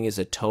this thing is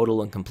a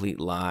total and complete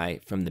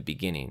lie from the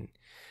beginning.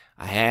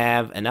 I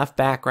have enough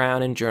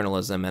background in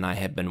journalism, and I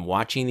have been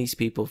watching these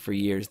people for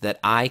years that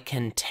I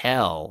can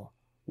tell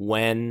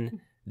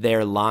when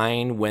they're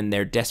lying, when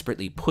they're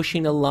desperately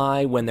pushing a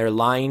lie, when they're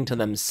lying to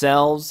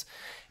themselves.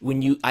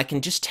 I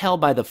can just tell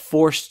by the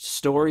forced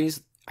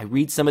stories. I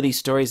read some of these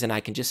stories and I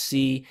can just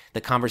see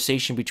the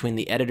conversation between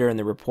the editor and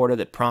the reporter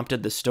that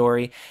prompted the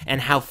story and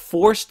how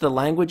forced the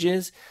language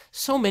is.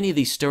 So many of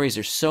these stories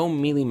are so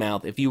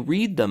mealy-mouthed. If you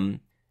read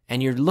them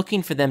and you're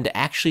looking for them to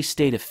actually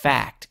state a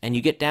fact, and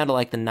you get down to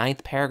like the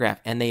 9th paragraph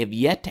and they have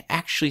yet to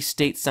actually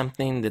state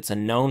something that's a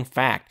known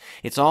fact,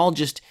 it's all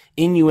just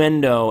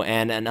innuendo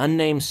and an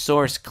unnamed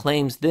source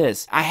claims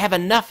this. I have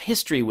enough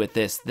history with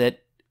this that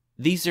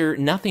these are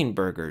nothing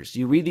burgers.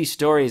 You read these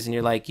stories and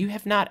you're like, you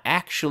have not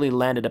actually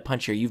landed a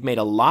punch here. You've made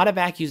a lot of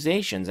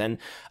accusations, and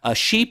a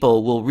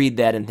sheeple will read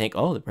that and think,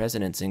 oh, the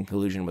president's in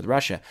collusion with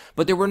Russia.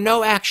 But there were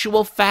no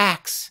actual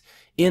facts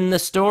in the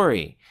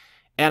story.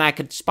 And I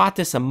could spot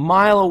this a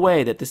mile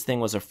away that this thing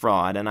was a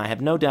fraud, and I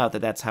have no doubt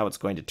that that's how it's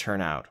going to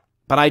turn out.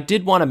 But I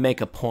did want to make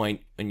a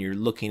point when you're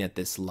looking at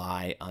this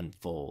lie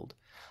unfold.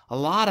 A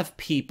lot of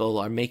people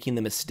are making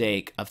the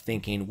mistake of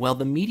thinking, well,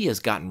 the media's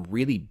gotten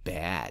really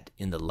bad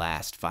in the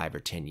last 5 or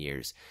 10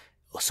 years.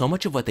 So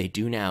much of what they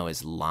do now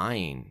is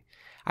lying.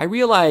 I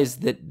realize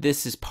that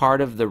this is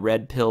part of the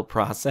red pill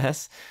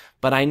process,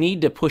 but I need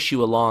to push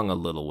you along a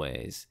little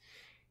ways.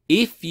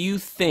 If you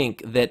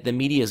think that the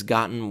media's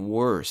gotten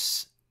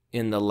worse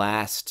in the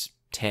last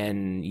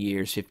 10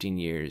 years, 15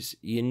 years,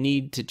 you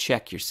need to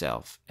check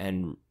yourself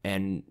and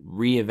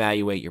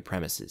reevaluate your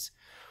premises.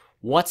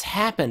 What's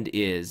happened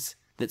is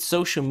that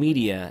social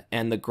media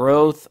and the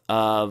growth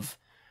of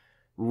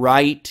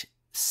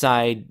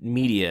right-side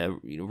media,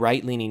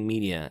 right-leaning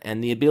media,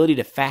 and the ability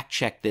to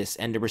fact-check this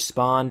and to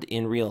respond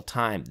in real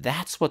time,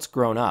 that's what's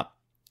grown up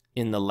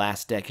in the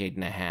last decade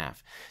and a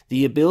half.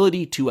 The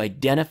ability to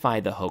identify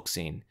the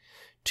hoaxing,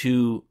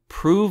 to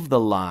prove the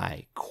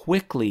lie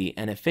quickly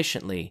and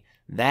efficiently,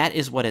 that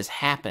is what has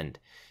happened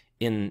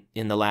in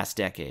the last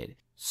decade.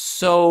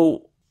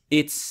 So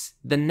it's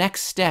the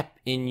next step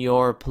in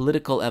your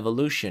political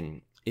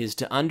evolution is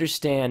to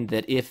understand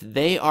that if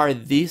they are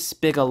this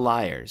big of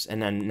liars,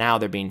 and then now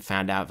they're being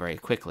found out very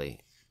quickly,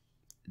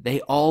 they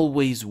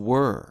always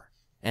were.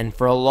 And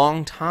for a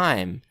long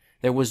time,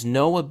 there was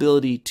no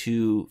ability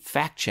to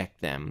fact check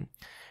them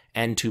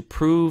and to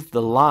prove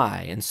the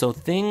lie. And so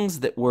things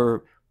that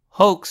were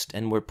hoaxed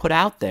and were put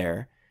out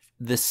there,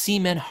 the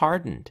cement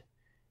hardened.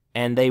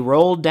 And they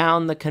rolled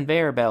down the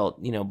conveyor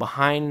belt,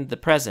 behind the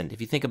present.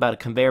 If you think about a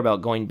conveyor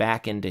belt going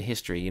back into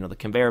history, the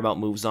conveyor belt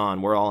moves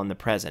on, we're all in the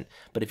present.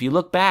 But if you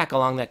look back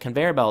along that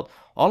conveyor belt,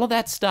 all of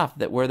that stuff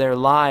that were their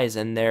lies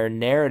and their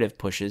narrative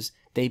pushes,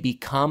 they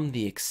become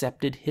the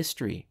accepted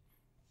history.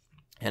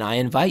 And I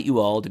invite you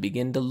all to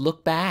begin to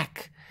look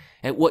back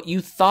at what you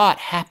thought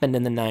happened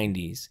in the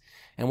 90s,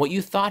 and what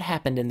you thought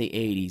happened in the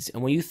 80s,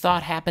 and what you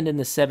thought happened in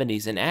the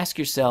 70s, and ask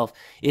yourself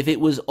if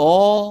it was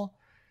all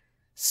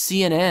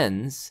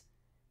CNNs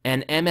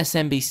and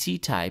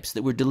MSNBC types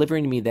that were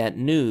delivering to me that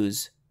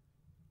news,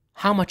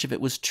 how much of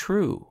it was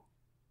true?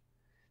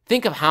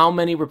 Think of how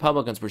many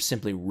Republicans were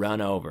simply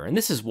run over. And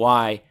this is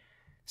why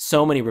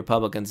so many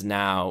Republicans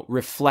now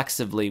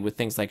reflexively with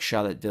things like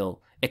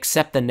Charlottesville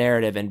accept the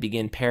narrative and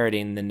begin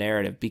parroting the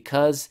narrative,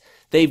 because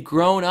they've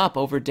grown up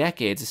over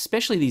decades,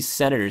 especially these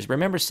senators.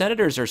 Remember,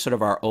 senators are sort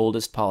of our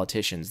oldest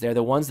politicians. They're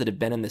the ones that have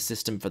been in the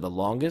system for the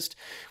longest,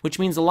 which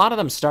means a lot of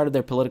them started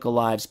their political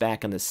lives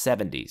back in the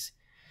 70s.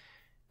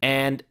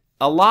 And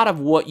a lot of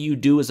what you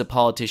do as a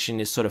politician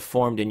is sort of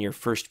formed in your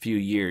first few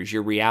years,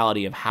 your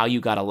reality of how you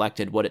got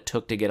elected, what it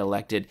took to get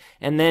elected,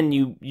 and then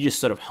you just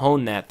sort of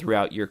hone that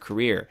throughout your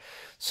career.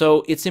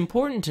 So it's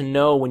important to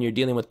know when you're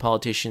dealing with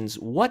politicians,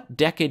 what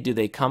decade do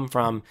they come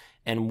from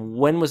and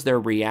when was their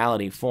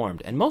reality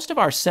formed? And most of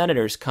our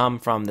senators come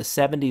from the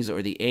 70s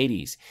or the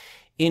 80s,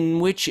 in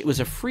which it was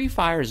a free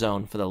fire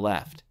zone for the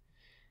left.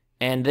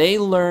 And they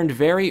learned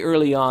very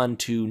early on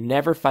to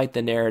never fight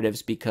the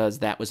narratives because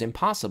that was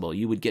impossible.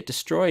 You would get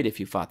destroyed if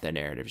you fought the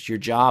narratives. Your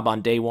job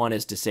on day one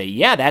is to say,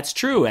 yeah, that's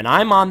true, and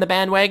I'm on the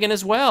bandwagon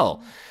as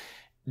well.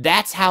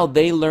 That's how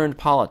they learned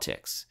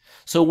politics.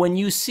 So when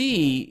you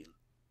see,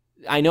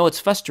 I know it's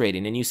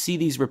frustrating, and you see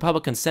these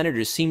Republican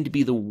senators seem to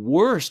be the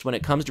worst when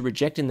it comes to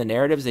rejecting the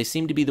narratives. They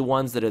seem to be the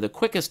ones that are the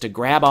quickest to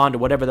grab on to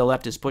whatever the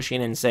left is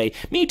pushing and say,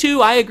 me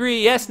too, I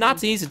agree, yes,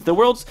 Nazis, the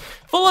world's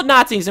full of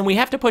Nazis and we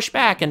have to push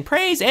back, and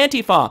praise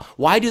Antifa.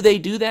 Why do they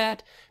do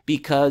that?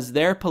 Because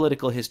their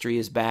political history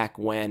is back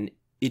when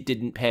it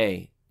didn't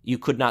pay. You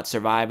could not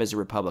survive as a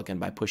Republican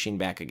by pushing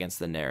back against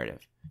the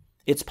narrative.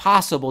 It's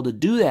possible to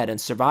do that and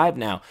survive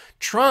now.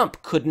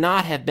 Trump could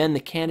not have been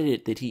the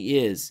candidate that he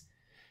is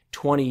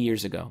 20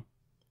 years ago.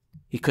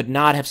 He could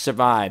not have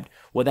survived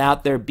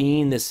without there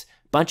being this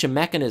bunch of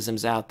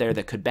mechanisms out there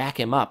that could back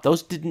him up.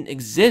 Those didn't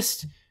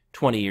exist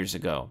 20 years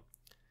ago.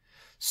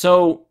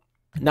 So,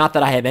 not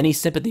that I have any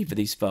sympathy for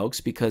these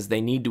folks, because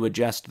they need to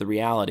adjust to the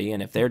reality,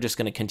 and if they're just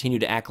going to continue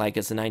to act like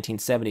it's the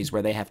 1970s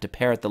where they have to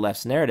parrot the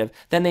left's narrative,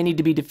 then they need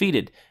to be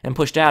defeated and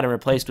pushed out and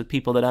replaced with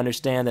people that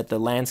understand that the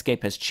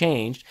landscape has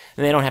changed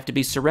and they don't have to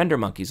be surrender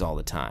monkeys all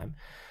the time.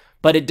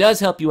 But it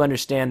does help you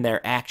understand their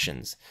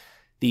actions.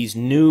 These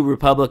new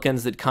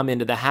Republicans that come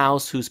into the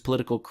House, whose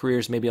political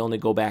careers maybe only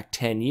go back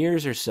 10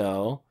 years or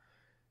so,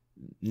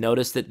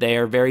 notice that they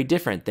are very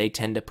different. They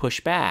tend to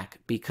push back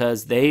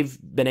because they've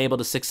been able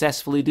to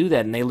successfully do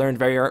that, and they learned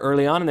very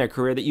early on in their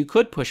career that you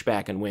could push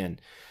back and win.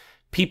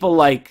 People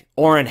like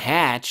Orrin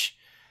Hatch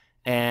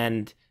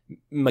and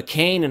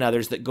McCain and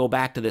others that go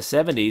back to the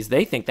 70s,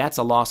 they think that's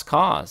a lost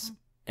cause.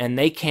 And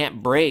they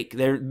can't break.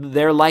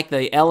 They're like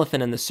the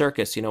elephant in the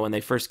circus. When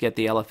they first get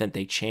the elephant,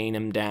 they chain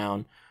him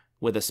down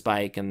with a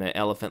spike, and the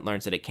elephant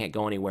learns that it can't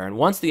go anywhere. And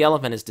once the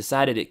elephant has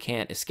decided it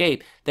can't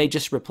escape, they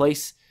just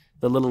replace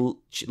the little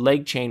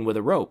leg chain with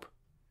a rope,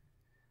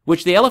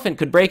 which the elephant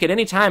could break at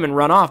any time and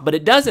run off, but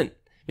it doesn't,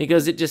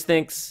 because it just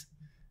thinks,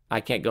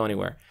 I can't go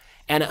anywhere.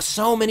 And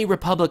so many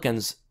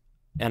Republicans,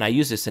 and I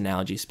use this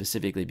analogy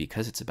specifically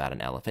because it's about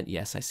an elephant.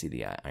 Yes, I see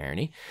the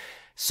irony.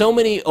 So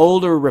many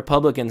older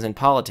Republicans in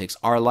politics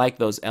are like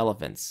those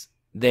elephants.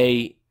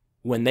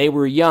 When they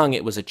were young,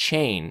 it was a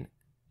chain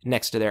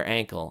next to their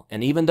ankle.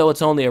 And even though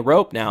it's only a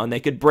rope now and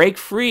they could break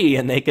free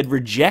and they could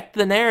reject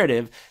the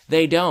narrative,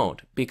 they don't,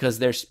 because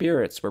their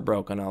spirits were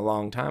broken a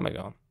long time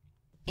ago.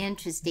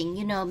 Interesting.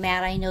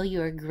 Matt, I know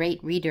you're a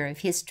great reader of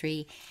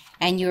history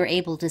and you're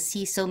able to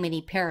see so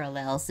many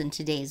parallels in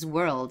today's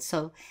world.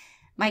 So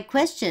my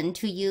question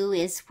to you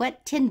is,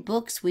 what 10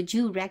 books would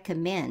you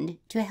recommend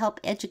to help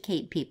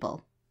educate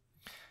people?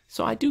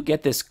 So I do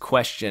get this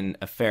question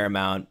a fair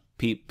amount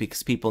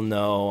because people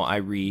know I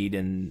read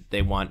and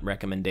they want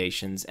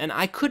recommendations. And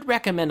I could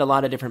recommend a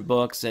lot of different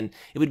books, and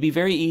it would be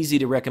very easy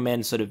to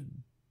recommend sort of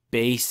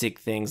basic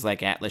things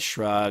like Atlas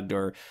Shrugged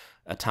or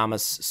a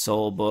Thomas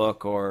Sowell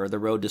book or The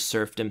Road to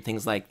Serfdom,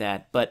 things like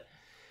that. But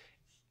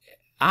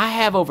I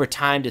have over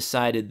time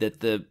decided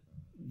that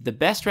the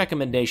best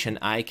recommendation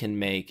I can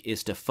make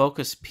is to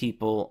focus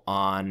people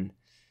on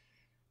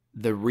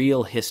the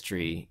real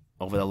history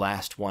over the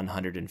last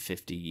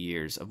 150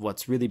 years of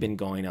what's really been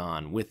going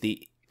on with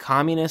the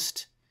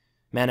Communist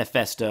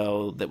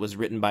Manifesto that was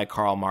written by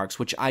Karl Marx,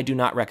 which I do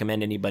not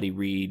recommend anybody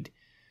read,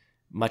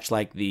 much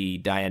like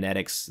the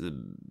Dianetics,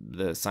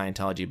 the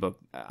Scientology book.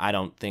 I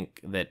don't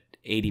think that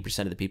 80%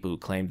 of the people who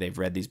claim they've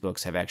read these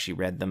books have actually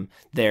read them.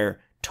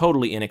 They're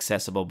totally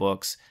inaccessible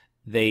books.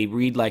 They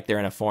read like they're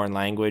in a foreign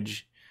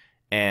language,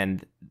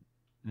 and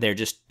they're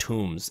just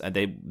tombs.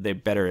 They're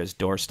better as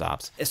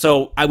doorstops.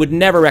 So I would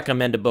never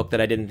recommend a book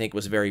that I didn't think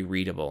was very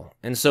readable.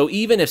 And so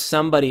even if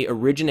somebody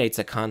originates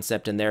a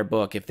concept in their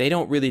book, if they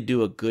don't really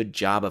do a good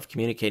job of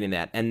communicating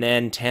that, and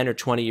then 10 or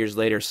 20 years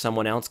later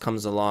someone else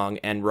comes along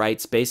and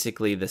writes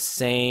basically the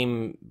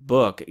same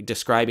book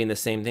describing the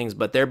same things,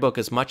 but their book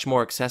is much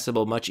more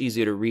accessible, much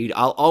easier to read,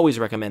 I'll always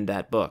recommend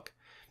that book,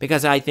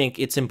 because I think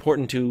it's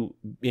important to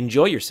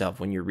enjoy yourself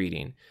when you're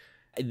reading.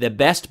 The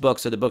best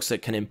books are the books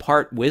that can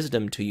impart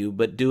wisdom to you,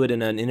 but do it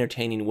in an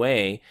entertaining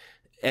way,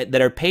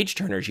 that are page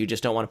turners. You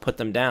just don't want to put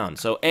them down.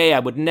 So I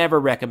would never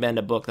recommend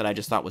a book that I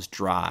just thought was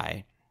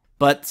dry.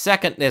 But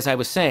second, as I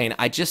was saying,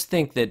 I just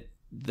think that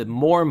the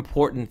more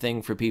important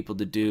thing for people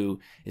to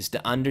do is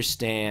to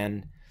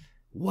understand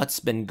what's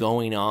been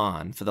going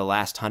on for the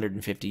last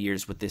 150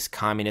 years with this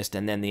communist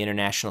and then the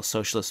international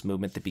socialist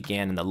movement that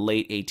began in the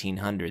late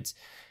 1800s,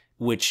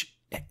 which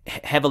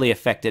heavily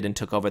affected and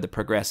took over the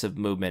progressive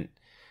movement.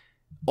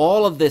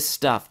 All of this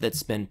stuff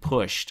that's been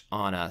pushed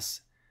on us,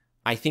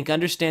 I think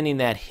understanding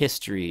that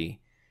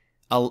history,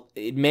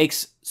 it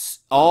makes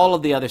all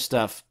of the other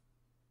stuff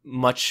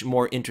much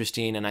more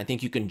interesting, and I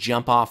think you can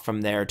jump off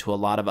from there to a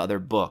lot of other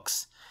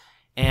books.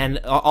 And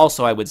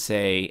also I would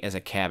say, as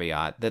a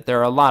caveat, that there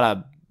are a lot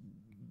of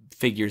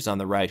figures on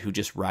the right who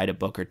just write a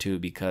book or two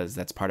because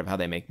that's part of how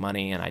they make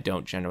money, and I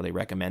don't generally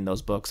recommend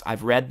those books.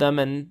 I've read them,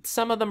 and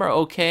some of them are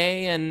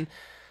okay,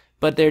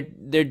 but they're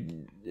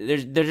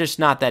just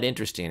not that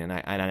interesting, and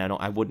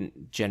I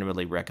wouldn't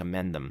generally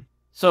recommend them.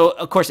 So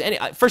of course,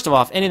 first of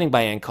all, anything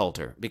by Ann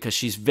Coulter, because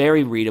she's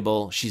very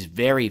readable, she's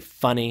very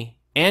funny.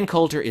 Ann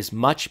Coulter is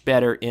much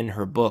better in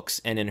her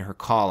books and in her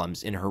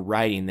columns, in her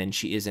writing, than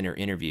she is in her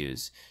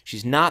interviews.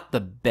 She's not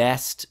the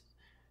best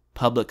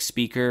public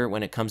speaker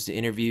when it comes to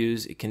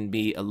interviews. It can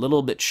be a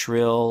little bit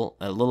shrill,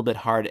 a little bit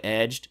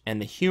hard-edged, and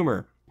the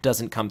humor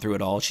doesn't come through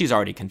at all. She's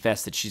already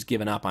confessed that she's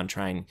given up on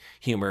trying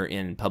humor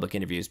in public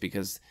interviews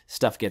because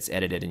stuff gets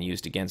edited and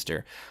used against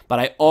her. But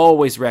I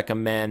always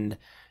recommend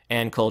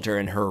Ann Coulter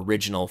in her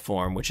original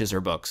form, which is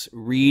her books.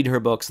 Read her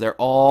books. They're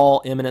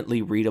all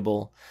eminently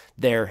readable.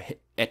 They're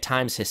at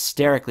times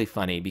hysterically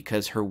funny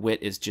because her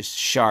wit is just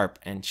sharp,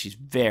 and she's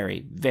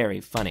very, very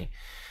funny.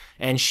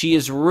 And she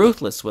is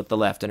ruthless with the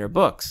left in her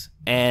books.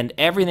 And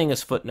everything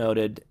is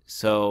footnoted,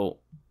 so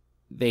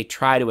they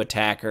try to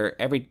attack her.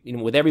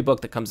 With every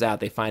book that comes out,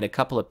 they find a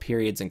couple of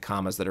periods and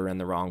commas that are in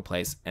the wrong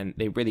place, and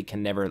they really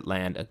can never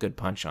land a good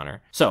punch on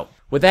her. So,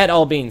 with that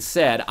all being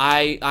said,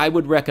 I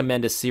would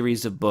recommend a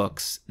series of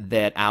books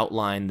that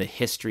outline the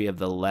history of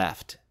the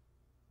left,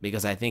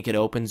 because I think it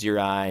opens your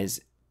eyes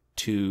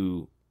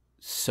to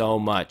so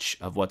much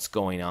of what's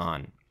going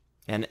on.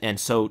 And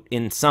so,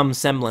 in some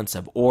semblance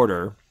of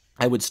order,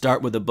 I would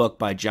start with a book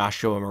by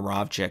Joshua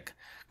Moravchik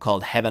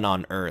called Heaven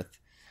on Earth.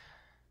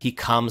 He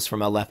comes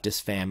from a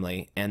leftist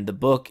family, and the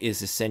book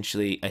is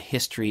essentially a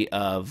history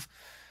of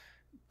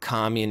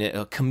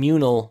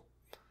communal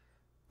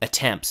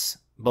attempts,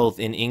 both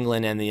in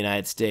England and the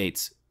United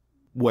States,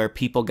 where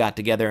people got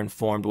together and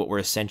formed what were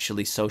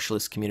essentially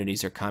socialist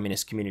communities or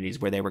communist communities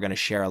where they were going to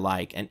share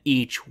alike. And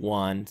each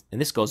one, and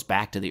this goes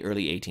back to the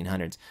early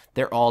 1800s,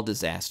 they're all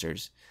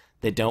disasters.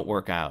 They don't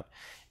work out.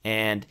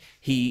 And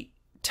he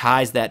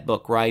ties that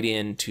book right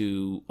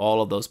into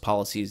all of those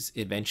policies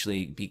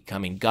eventually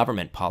becoming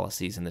government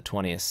policies in the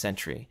 20th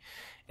century.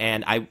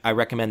 And I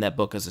recommend that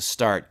book as a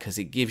start because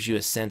it gives you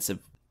a sense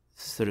of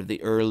sort of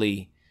the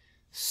early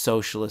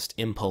socialist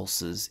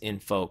impulses in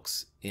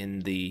folks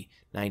in the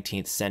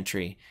 19th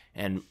century.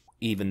 And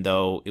even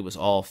though it was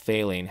all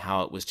failing,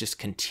 how it was just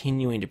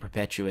continuing to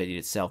perpetuate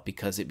itself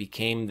because it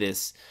became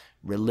this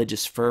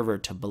religious fervor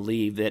to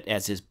believe that,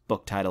 as his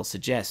book title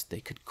suggests,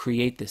 they could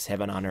create this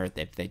heaven on earth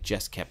if they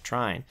just kept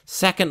trying.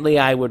 Secondly,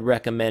 I would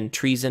recommend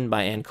Treason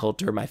by Ann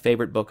Coulter. My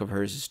favorite book of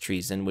hers is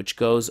Treason, which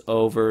goes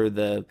over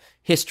the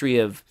history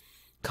of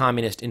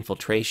communist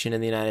infiltration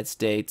in the United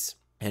States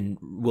and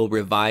will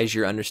revise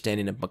your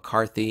understanding of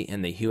McCarthy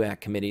and the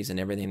HUAC committees and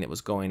everything that was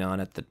going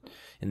on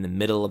in the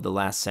middle of the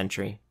last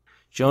century.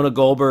 Jonah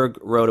Goldberg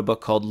wrote a book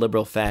called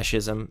Liberal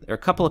Fascism. There are a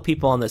couple of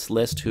people on this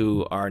list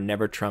who are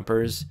never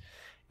Trumpers,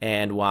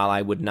 and while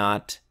I would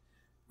not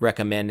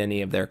recommend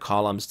any of their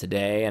columns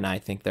today, and I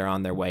think they're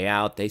on their way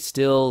out. They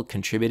still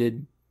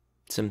contributed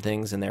some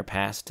things in their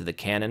past to the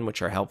canon,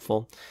 which are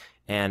helpful.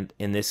 And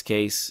in this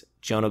case,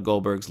 Jonah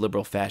Goldberg's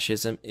Liberal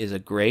Fascism is a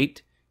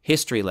great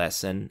history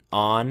lesson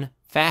on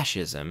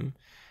fascism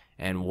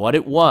and what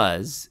it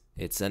was.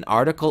 It's an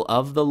article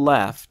of the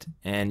left,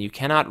 and you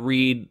cannot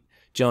read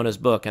Jonah's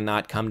book and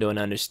not come to an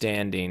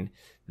understanding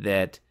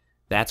that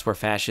that's where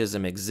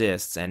fascism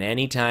exists. And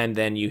anytime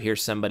then you hear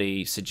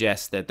somebody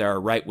suggest that there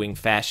are right-wing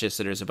fascists,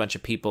 that there's a bunch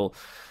of people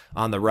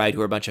on the right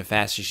who are a bunch of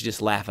fascists, you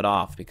just laugh it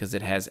off, because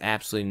it has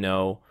absolutely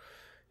no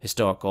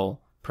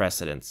historical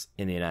precedence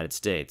in the United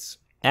States.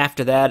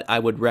 After that, I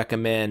would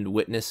recommend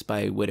Witness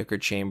by Whittaker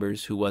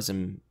Chambers, who was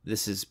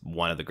this is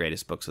one of the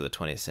greatest books of the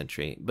 20th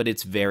century, but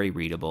it's very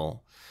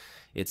readable.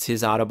 It's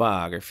his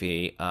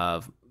autobiography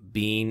of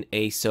being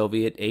a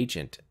Soviet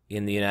agent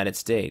in the United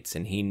States,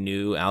 and he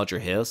knew Alger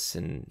Hiss,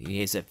 and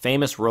he has a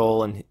famous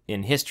role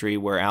in history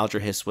where Alger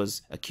Hiss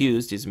was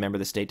accused, he's a member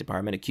of the State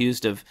Department,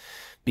 accused of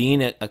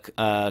being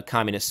a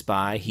communist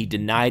spy. He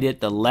denied it.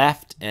 The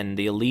left and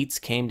the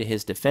elites came to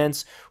his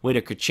defense.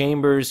 Whittaker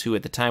Chambers, who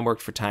at the time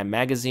worked for Time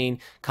magazine,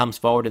 comes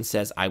forward and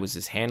says, I was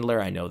his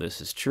handler, I know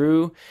this is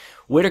true.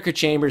 Whittaker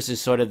Chambers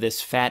is sort of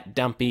this fat,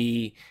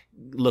 dumpy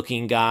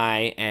looking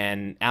guy,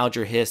 and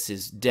Alger Hiss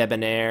is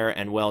debonair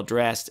and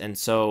well-dressed, and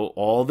so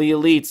all the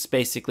elites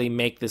basically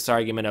make this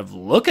argument of,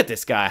 look at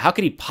this guy, how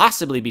could he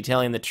possibly be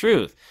telling the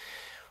truth?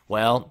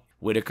 Well,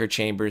 Whittaker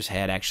Chambers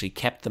had actually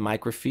kept the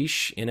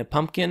microfiche in a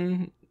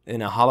pumpkin,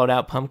 in a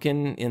hollowed-out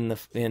pumpkin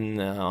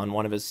on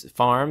one of his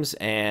farms,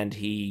 and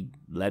he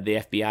led the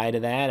FBI to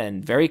that,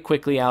 and very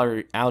quickly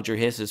Alger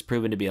Hiss is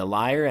proven to be a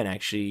liar and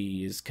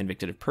actually is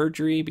convicted of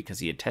perjury because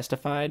he had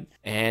testified,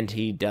 and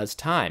he does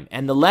time.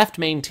 And the left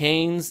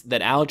maintains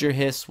that Alger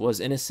Hiss was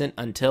innocent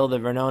until the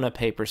Verona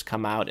papers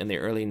come out in the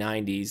early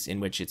 90s, in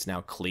which it's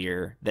now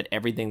clear that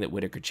everything that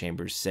Whittaker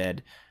Chambers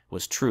said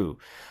was true.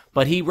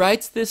 But he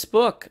writes this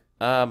book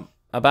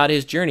about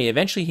his journey.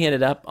 Eventually he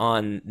ended up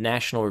on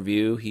National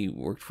Review. He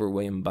worked for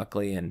William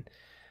Buckley, and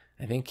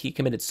I think he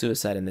committed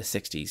suicide in the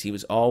 60s. He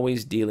was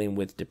always dealing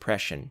with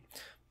depression.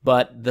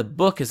 But the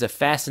book is a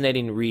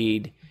fascinating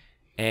read,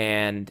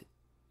 and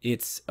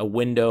it's a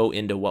window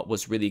into what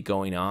was really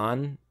going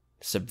on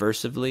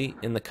subversively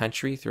in the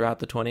country throughout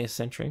the 20th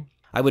century.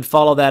 I would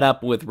follow that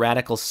up with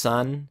Radical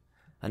Son,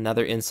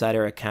 another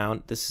insider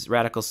account. This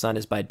Radical Son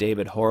is by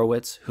David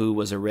Horowitz, who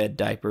was a red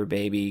diaper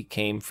baby,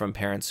 came from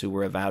parents who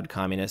were avowed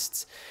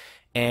communists,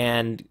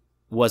 and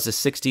was a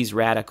 60s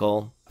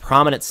radical,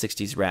 prominent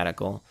 60s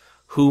radical,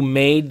 who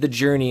made the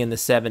journey in the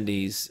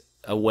 70s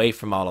away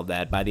from all of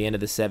that. By the end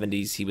of the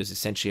 70s, he was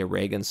essentially a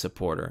Reagan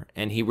supporter.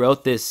 And he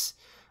wrote this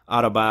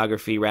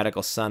autobiography,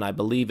 Radical Son, I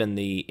believe in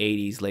the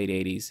 80s, late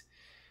 80s.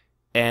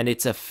 And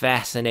it's a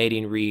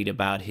fascinating read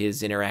about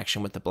his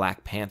interaction with the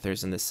Black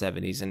Panthers in the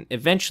 70s. And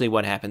eventually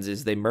what happens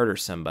is they murder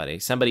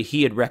somebody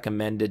he had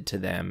recommended to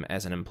them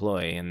as an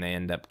employee, and they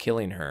end up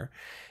killing her.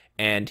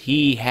 And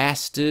he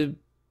has to,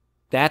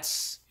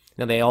 that's,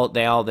 you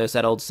know, there's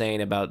that old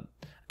saying about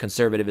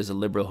conservative is a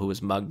liberal who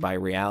is mugged by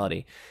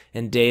reality.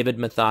 And David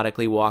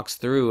methodically walks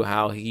through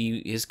how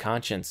his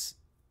conscience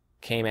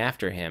came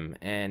after him,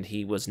 and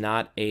he was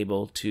not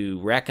able to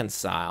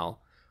reconcile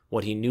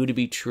what he knew to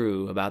be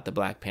true about the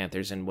Black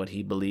Panthers and what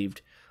he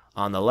believed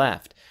on the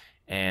left.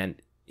 And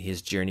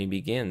his journey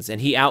begins. And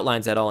he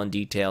outlines that all in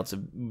detail. It's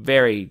a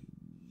very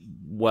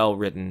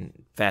well-written,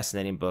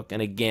 fascinating book.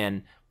 And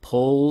again,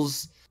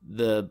 pulls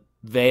the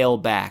veil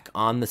back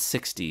on the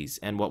 60s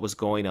and what was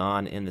going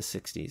on in the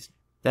 60s.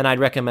 Then I'd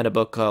recommend a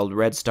book called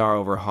Red Star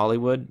Over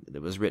Hollywood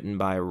that was written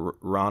by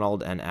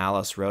Ronald and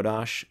Alice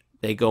Rodosh.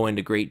 They go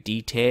into great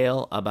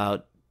detail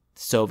about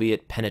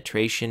Soviet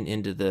penetration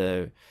into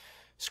the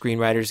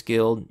Screenwriters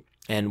Guild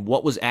and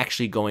what was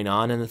actually going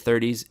on in the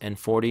 30s and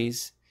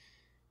 40s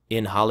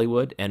in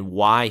Hollywood and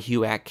why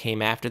HUAC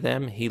came after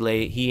them.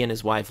 He and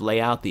his wife lay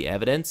out the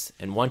evidence,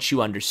 and once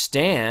you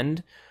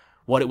understand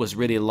what it was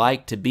really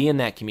like to be in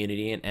that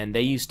community, and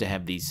they used to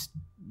have these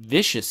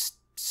vicious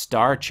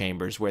star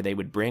chambers where they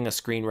would bring a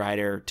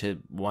screenwriter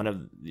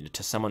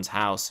to someone's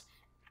house,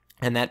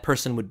 and that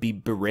person would be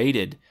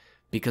berated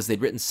because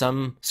they'd written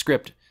some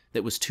script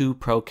that was too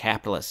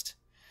pro-capitalist.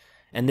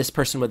 And this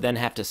person would then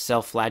have to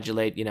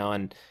self-flagellate,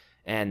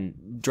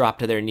 and drop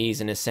to their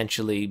knees and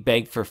essentially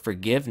beg for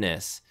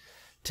forgiveness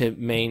to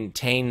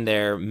maintain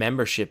their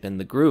membership in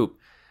the group.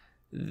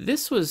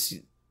 This was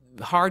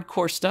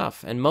hardcore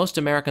stuff, and most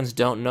Americans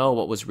don't know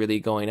what was really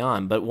going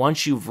on. But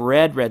once you've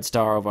read Red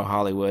Star Over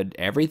Hollywood,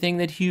 everything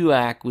that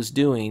HUAC was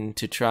doing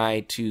to try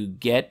to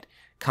get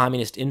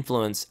communist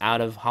influence out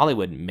of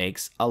Hollywood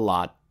makes a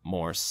lot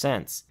more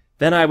sense.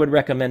 Then I would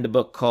recommend a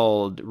book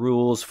called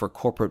Rules for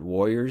Corporate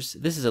Warriors.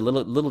 This is a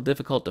little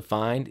difficult to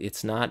find.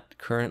 It's not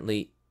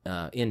currently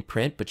in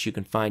print, but you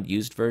can find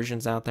used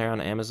versions out there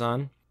on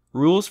Amazon.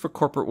 Rules for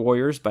Corporate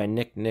Warriors by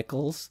Nick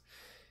Nichols.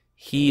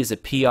 He is a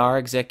PR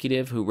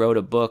executive who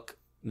wrote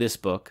this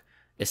book,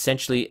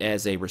 essentially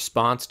as a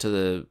response to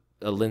the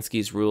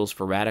Alinsky's Rules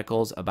for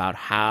Radicals about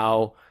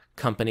how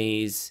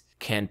companies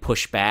can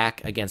push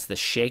back against the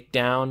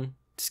shakedown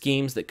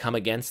schemes that come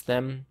against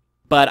them.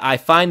 But I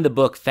find the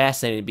book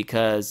fascinating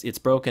because it's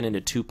broken into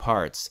two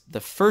parts.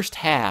 The first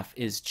half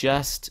is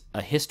just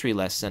a history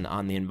lesson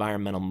on the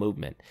environmental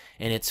movement,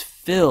 and it's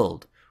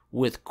filled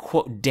with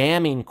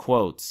damning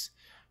quotes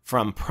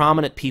from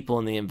prominent people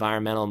in the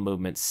environmental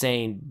movement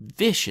saying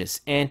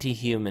vicious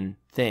anti-human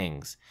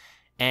things.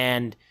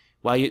 And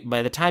by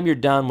the time you're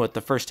done with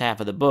the first half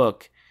of the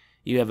book,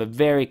 you have a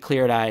very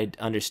clear-eyed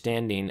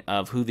understanding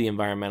of who the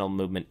environmental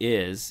movement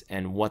is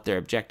and what their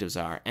objectives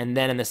are. And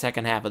then in the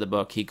second half of the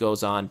book, he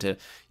goes on to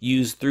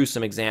use, through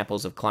some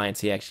examples of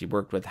clients he actually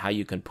worked with, how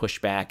you can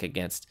push back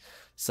against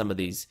some of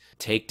these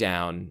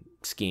takedown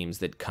schemes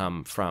that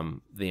come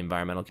from the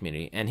environmental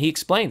community. And he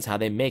explains how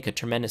they make a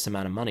tremendous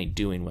amount of money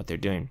doing what they're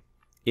doing.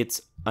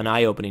 It's an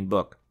eye-opening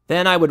book.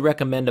 Then I would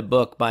recommend a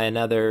book by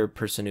another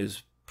person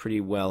who's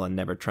pretty well a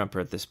never Trumper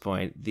at this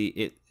point.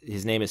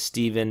 His name is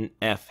Stephen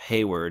F.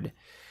 Hayward.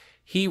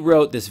 He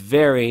wrote this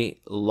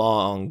very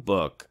long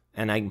book,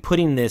 and I'm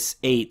putting this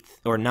 8th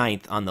or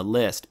 9th on the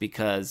list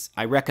because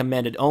I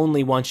recommend it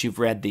only once you've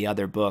read the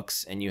other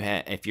books, and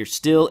if you're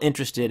still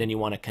interested and you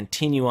want to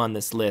continue on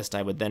this list,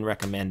 I would then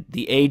recommend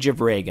The Age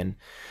of Reagan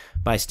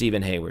by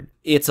Stephen Hayward.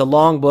 It's a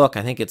long book.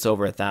 I think it's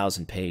over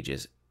 1,000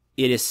 pages.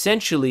 It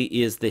essentially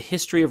is the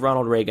history of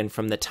Ronald Reagan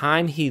from the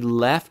time he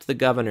left the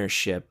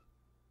governorship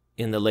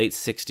in the late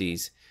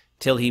 60s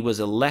till he was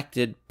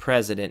elected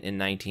president in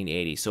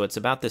 1980. So it's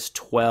about this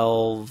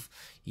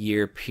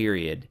 12-year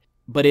period.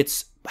 But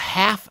it's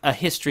half a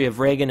history of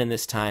Reagan in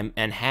this time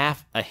and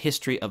half a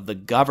history of the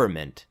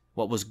government,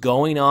 what was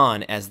going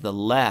on as the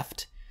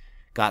left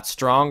got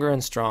stronger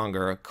and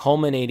stronger,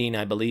 culminating,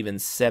 I believe, in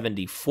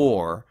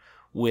 74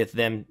 with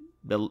them,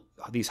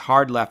 these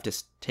hard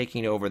leftists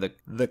taking over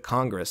the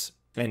Congress,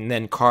 and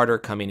then Carter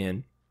coming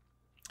in.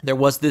 There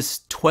was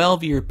this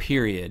 12-year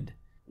period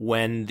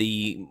when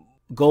the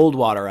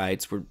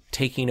Goldwaterites were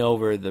taking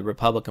over the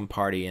Republican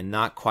Party and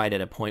not quite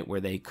at a point where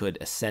they could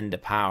ascend to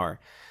power.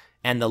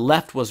 And the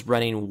left was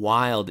running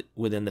wild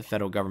within the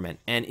federal government.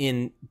 And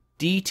in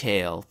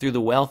detail, through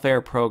the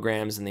welfare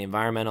programs and the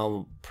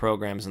environmental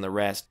programs and the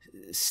rest,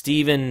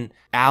 Stephen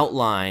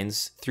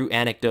outlines, through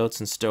anecdotes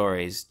and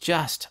stories,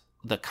 just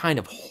the kind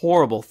of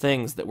horrible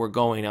things that were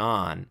going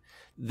on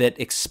that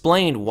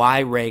explained why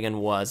Reagan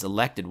was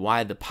elected,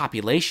 why the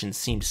population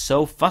seemed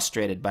so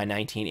frustrated by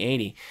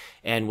 1980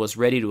 and was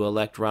ready to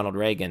elect Ronald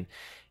Reagan.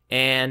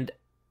 And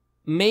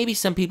maybe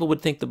some people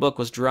would think the book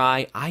was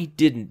dry. I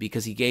didn't,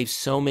 because he gave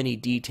so many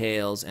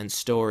details and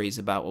stories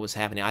about what was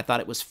happening. I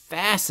thought it was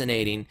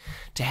fascinating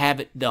to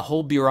have the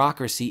whole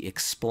bureaucracy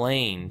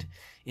explained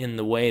in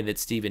the way that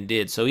Stephen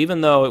did. So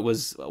even though it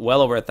was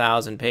well over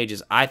 1,000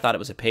 pages, I thought it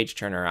was a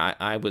page-turner.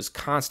 I was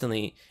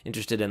constantly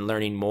interested in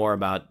learning more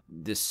about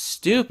the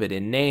stupid,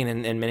 inane,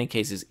 and in many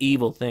cases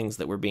evil things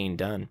that were being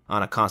done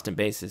on a constant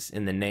basis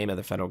in the name of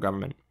the federal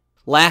government.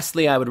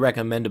 Lastly, I would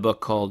recommend a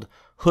book called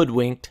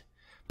Hoodwinked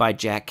by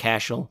Jack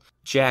Cashel.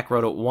 Jack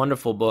wrote a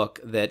wonderful book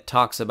that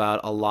talks about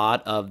a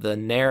lot of the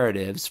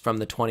narratives from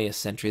the 20th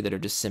century that are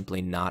just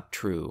simply not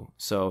true.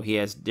 So he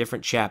has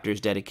different chapters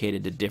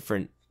dedicated to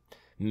different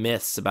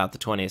myths about the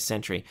 20th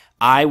century.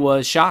 I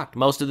was shocked.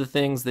 Most of the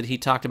things that he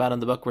talked about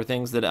in the book were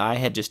things that I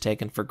had just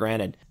taken for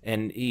granted.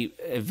 And he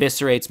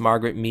eviscerates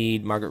Margaret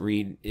Mead. Margaret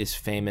Mead is a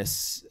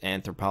famous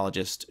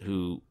anthropologist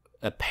who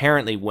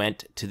apparently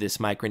went to this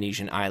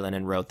Micronesian island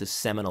and wrote this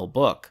seminal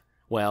book.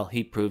 Well,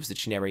 he proves that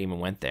she never even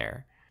went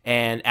there.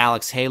 And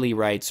Alex Haley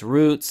writes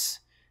Roots,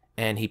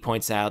 and he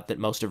points out that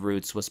most of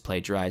Roots was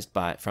plagiarized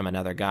from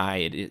another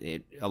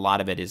guy. A lot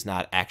of it is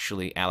not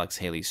actually Alex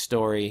Haley's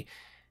story,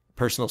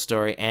 personal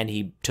story, and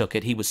he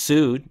was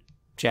sued.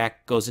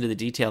 Jack goes into the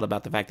detail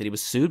about the fact that he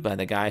was sued by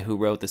the guy who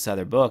wrote this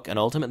other book and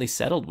ultimately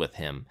settled with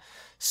him.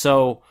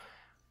 So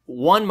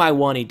one by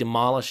one, he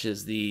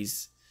demolishes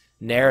these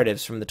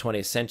narratives from the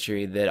 20th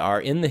century that are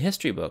in the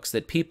history books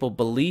that people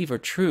believe are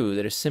true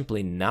that are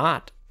simply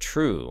not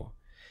true.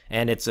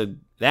 And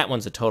that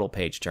one's a total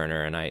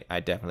page-turner, and I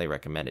definitely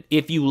recommend it.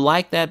 If you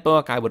like that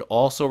book, I would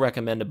also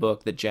recommend a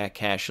book that Jack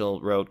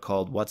Cashel wrote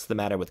called What's the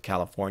Matter with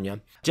California?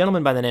 A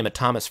gentleman by the name of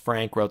Thomas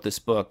Frank wrote this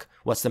book,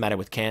 What's the Matter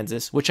with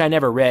Kansas?, which I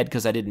never read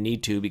because I didn't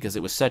need to, because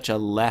it was such a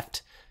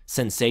left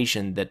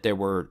sensation that there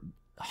were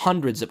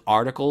hundreds of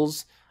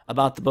articles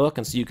about the book,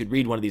 and so you could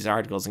read one of these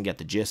articles and get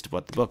the gist of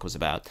what the book was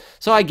about.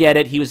 So I get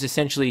it. He was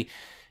essentially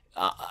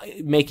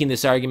making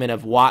this argument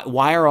of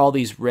why are all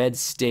these red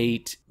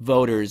state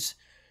voters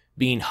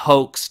being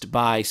hoaxed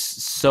by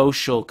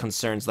social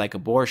concerns like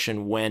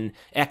abortion when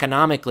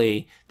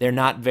economically they're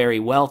not very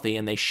wealthy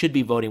and they should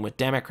be voting with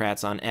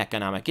Democrats on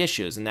economic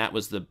issues. And that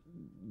was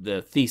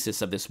the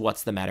thesis of this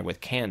What's the Matter with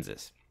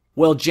Kansas?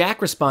 Well,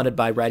 Jack responded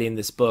by writing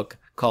this book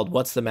called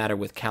What's the Matter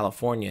with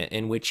California,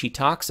 in which he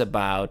talks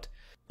about,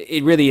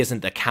 it really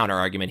isn't a counter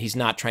argument. He's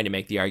not trying to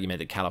make the argument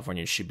that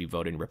Californians should be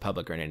voting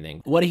Republican or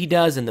anything. What he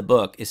does in the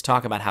book is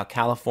talk about how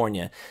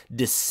California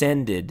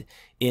descended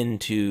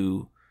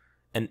into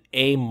an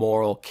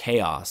amoral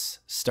chaos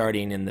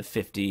starting in the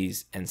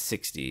 50s and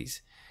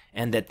 60s.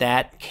 and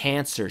that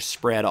cancer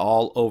spread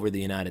all over the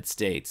United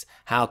States,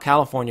 how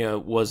California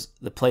was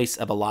the place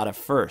of a lot of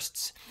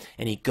firsts.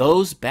 And he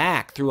goes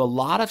back through a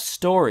lot of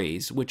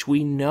stories which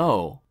we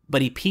know,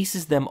 but he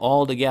pieces them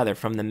all together,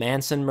 from the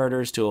Manson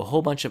murders to a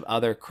whole bunch of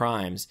other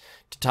crimes,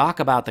 to talk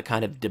about the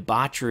kind of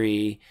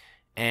debauchery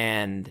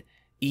and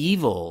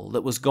evil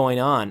that was going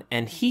on.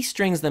 And he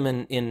strings them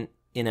in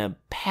a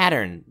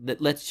pattern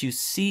that lets you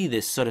see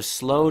this sort of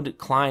slow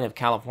decline of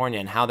California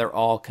and how they're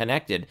all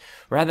connected,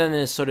 rather than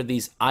as sort of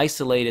these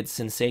isolated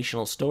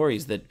sensational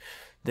stories that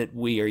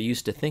we are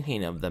used to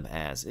thinking of them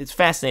as. It's a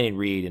fascinating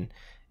read,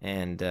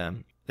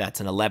 and that's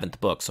an 11th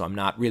book, so I'm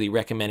not really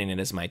recommending it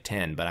as my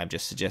 10, but I'm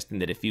just suggesting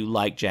that if you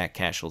like Jack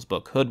Cashel's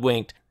book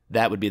Hoodwinked,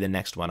 that would be the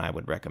next one I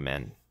would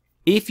recommend.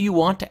 If you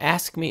want to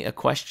ask me a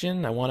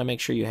question, I want to make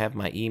sure you have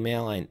my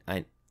email.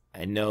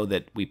 I know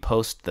that we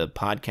post the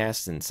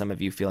podcast, and some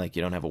of you feel like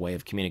you don't have a way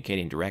of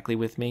communicating directly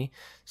with me,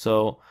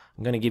 so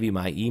I'm going to give you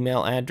my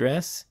email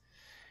address.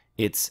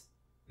 It's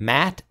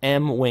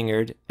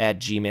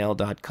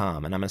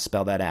mattmwingard@gmail.com, and I'm going to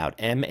spell that out,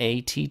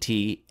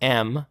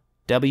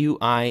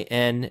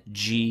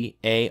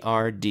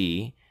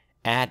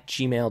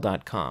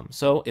 mattmwingard@gmail.com.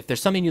 So if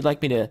there's something you'd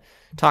like me to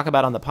talk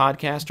about on the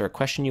podcast, or a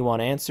question you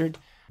want answered,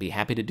 I'd be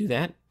happy to do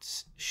that.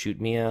 Just shoot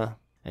me an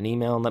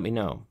email and let me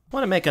know. I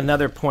want to make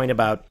another point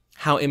about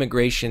how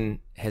immigration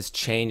has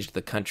changed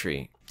the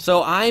country.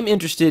 So I'm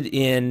interested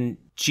in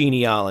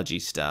genealogy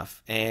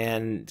stuff,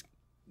 and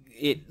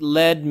it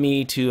led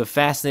me to a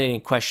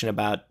fascinating question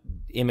about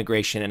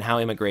immigration and how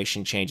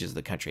immigration changes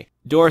the country.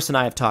 Doris and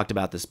I have talked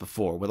about this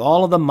before. With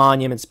all of the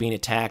monuments being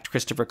attacked,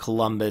 Christopher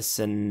Columbus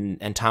and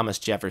Thomas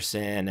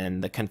Jefferson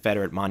and the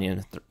Confederate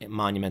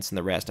monuments and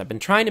the rest, I've been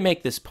trying to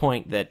make this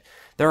point that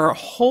there are a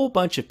whole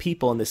bunch of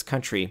people in this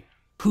country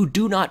who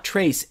do not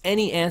trace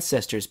any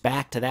ancestors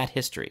back to that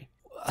history.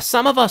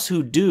 Some of us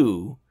who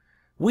do,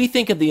 we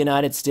think of the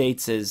United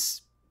States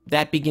as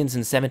that begins in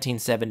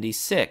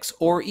 1776,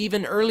 or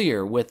even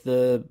earlier with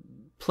the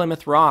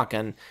Plymouth Rock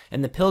and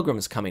the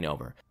Pilgrims coming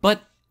over.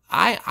 But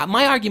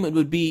my argument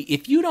would be,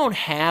 if you don't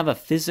have a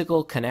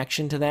physical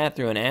connection to that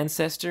through an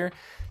ancestor,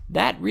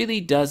 that really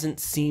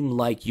doesn't seem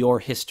like your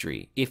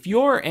history. If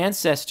your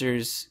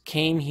ancestors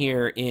came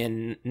here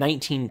in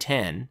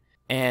 1910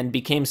 and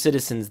became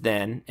citizens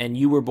then, and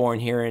you were born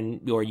here,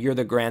 or you're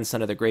the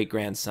grandson or the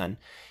great-grandson,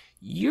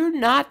 you're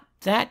not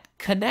that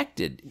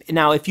connected.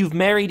 Now, if you've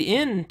married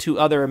into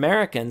other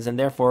Americans, and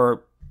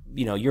therefore,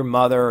 your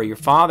mother or your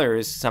father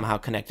is somehow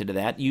connected to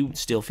that, you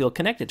still feel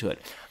connected to it.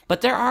 But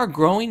there are a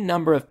growing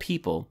number of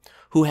people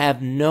who have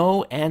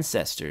no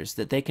ancestors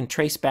that they can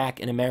trace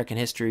back in American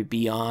history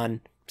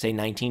beyond, say,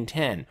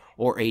 1910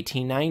 or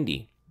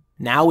 1890.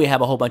 Now we have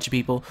a whole bunch of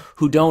people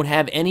who don't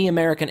have any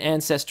American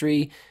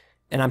ancestry,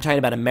 and I'm talking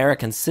about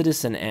American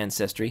citizen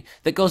ancestry,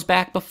 that goes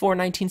back before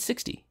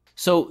 1960.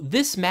 So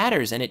this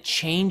matters, and it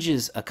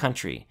changes a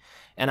country.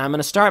 And I'm going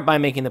to start by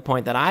making the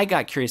point that I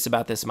got curious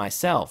about this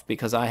myself,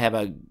 because I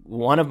have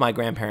one of my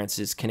grandparents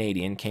is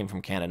Canadian, came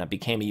from Canada,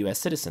 became a U.S.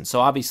 citizen.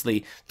 So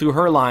obviously, through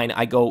her line,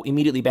 I go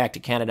immediately back to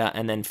Canada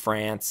and then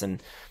France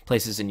and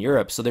places in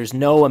Europe. So there's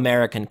no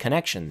American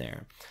connection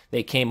there.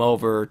 They came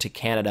over to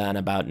Canada in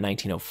about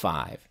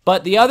 1905.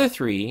 But the other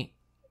three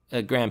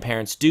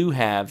grandparents do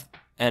have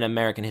an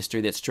American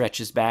history that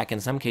stretches back, in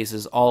some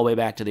cases, all the way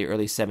back to the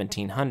early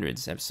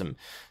 1700s. I have some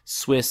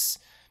Swiss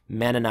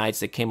Mennonites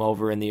that came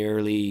over in the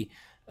early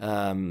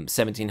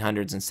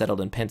 1700s and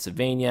settled in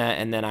Pennsylvania,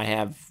 and then I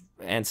have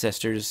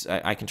ancestors,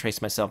 I can trace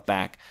myself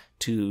back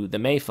to the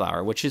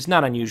Mayflower, which is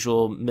not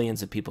unusual.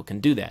 Millions of people can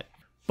do that.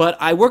 But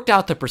I worked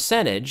out the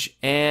percentage,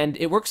 and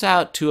it works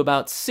out to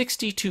about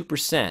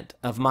 62%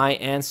 of my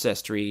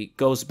ancestry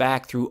goes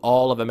back through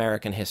all of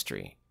American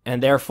history,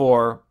 and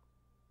therefore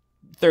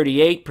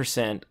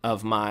 38%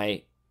 of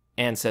my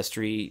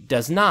ancestry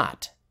does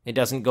not. It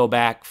doesn't go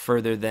back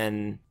further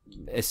than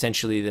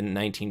essentially the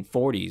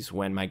 1940s,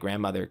 when my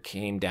grandmother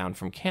came down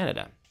from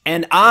Canada.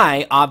 And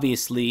I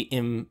obviously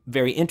am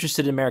very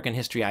interested in American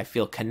history. I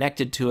feel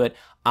connected to it.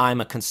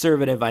 I'm a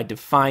conservative. I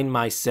define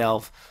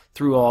myself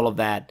through all of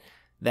that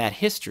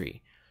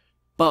history.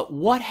 But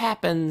what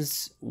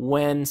happens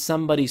when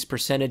somebody's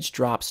percentage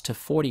drops to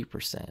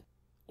 40%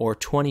 or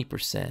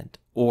 20%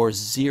 or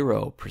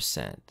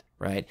 0%?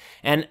 Right?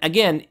 And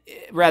again,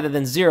 rather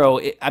than zero,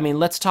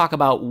 let's talk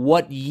about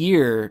what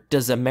year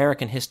does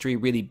American history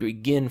really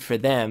begin for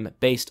them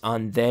based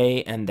on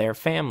they and their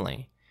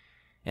family.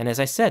 And as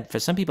I said, for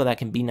some people that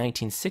can be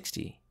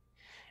 1960.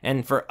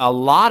 And for a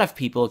lot of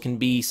people, it can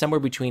be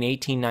somewhere between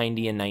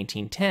 1890 and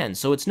 1910.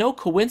 So it's no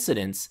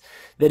coincidence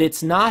that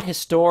it's not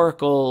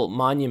historical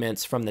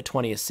monuments from the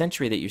 20th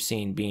century that you're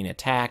seeing being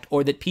attacked,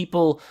 or that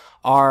people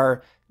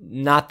are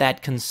not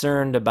that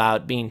concerned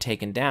about being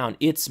taken down.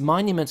 It's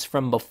monuments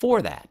from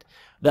before that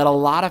a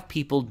lot of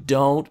people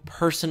don't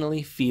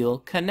personally feel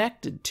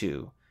connected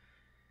to.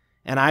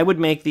 And I would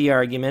make the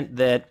argument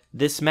that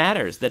this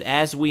matters, that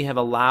as we have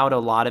allowed a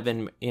lot of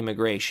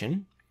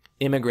immigration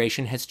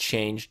has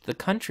changed the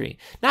country.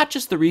 Not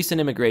just the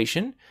recent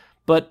immigration,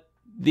 but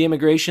the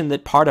immigration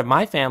that part of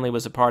my family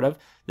was a part of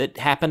that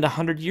happened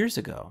 100 years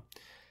ago.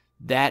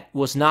 That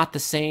was not the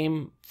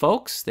same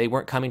folks. They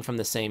weren't coming from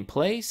the same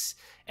place,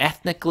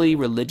 ethnically,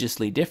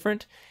 religiously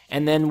different.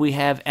 And then we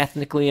have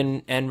ethnically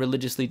and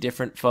religiously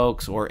different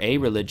folks, or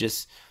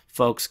a-religious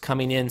folks,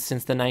 coming in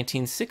since the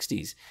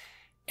 1960s.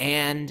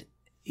 And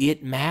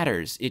it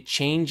matters. It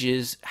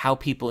changes how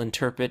people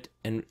interpret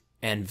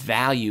and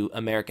value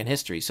American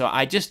history. So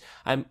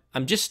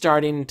I'm just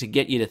starting to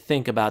get you to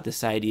think about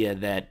this idea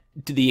that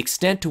to the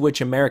extent to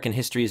which American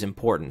history is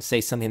important,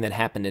 say something that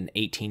happened in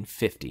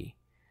 1850,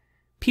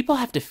 people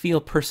have to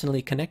feel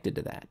personally connected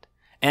to that.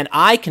 And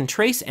I can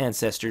trace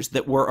ancestors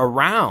that were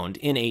around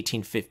in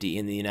 1850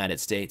 in the United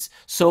States.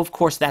 So of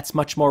course that's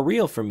much more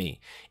real for me.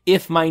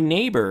 If my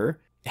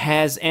neighbor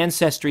has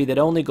ancestry that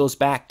only goes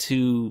back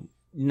to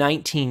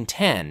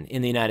 1910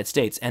 in the United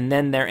States, and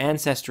then their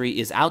ancestry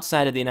is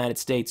outside of the United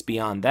States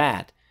beyond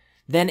that,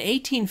 then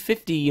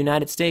 1850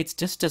 United States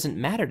just doesn't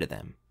matter to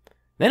them.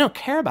 They don't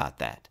care about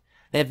that.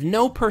 They have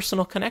no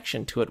personal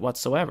connection to it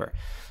whatsoever.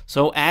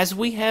 So as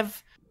we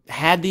have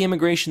had the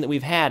immigration that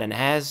we've had, and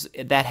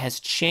that has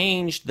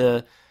changed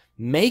the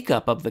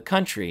makeup of the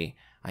country,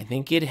 I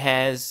think it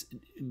has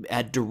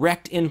a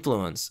direct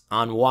influence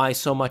on why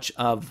so much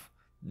of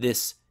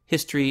this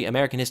history,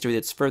 American history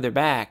that's further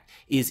back,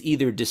 is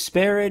either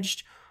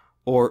disparaged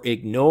or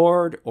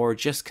ignored or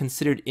just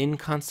considered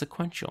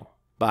inconsequential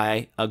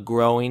by a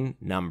growing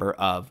number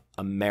of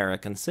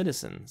American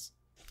citizens.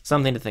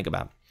 Something to think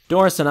about.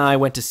 Doris and I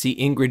went to see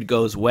Ingrid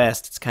Goes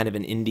West. It's kind of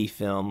an indie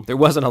film. There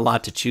wasn't a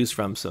lot to choose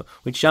from, so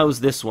we chose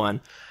this one.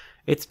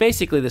 It's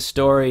basically the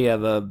story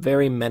of a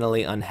very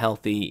mentally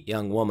unhealthy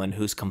young woman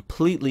who's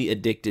completely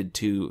addicted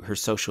to her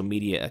social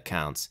media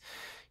accounts.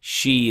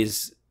 She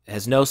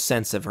has no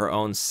sense of her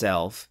own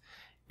self,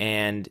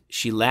 and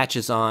she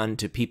latches on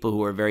to people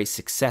who are very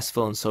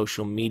successful in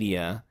social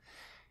media,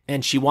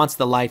 and she wants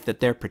the life that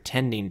they're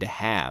pretending to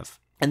have.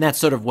 And that's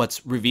sort of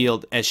what's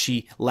revealed as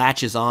she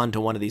latches on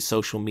to one of these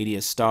social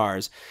media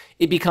stars.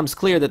 It becomes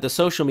clear that the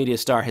social media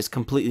star has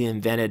completely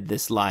invented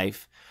this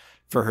life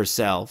for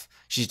herself.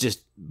 She's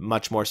just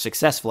much more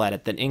successful at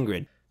it than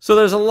Ingrid. So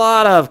there's a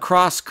lot of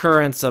cross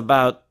currents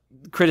about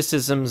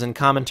criticisms and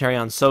commentary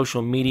on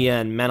social media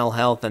and mental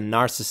health and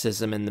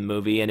narcissism in the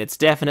movie, and it's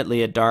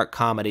definitely a dark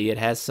comedy. It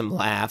has some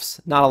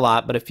laughs, not a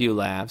lot, but a few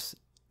laughs.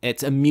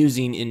 It's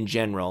amusing in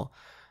general.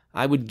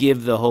 I would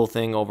give the whole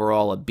thing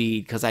overall a B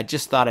because I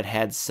just thought it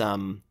had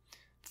some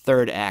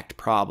third act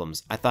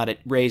problems. I thought it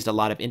raised a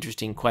lot of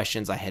interesting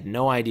questions. I had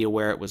no idea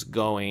where it was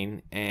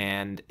going,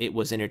 and it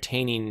was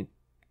entertaining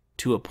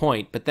to a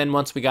point. But then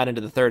once we got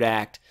into the third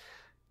act,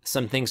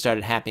 some things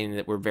started happening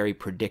that were very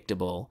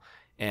predictable,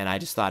 and I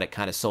just thought it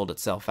kind of sold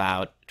itself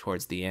out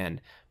towards the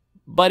end.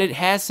 But it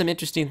has some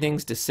interesting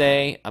things to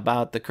say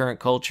about the current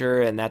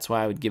culture, and that's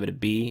why I would give it a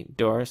B.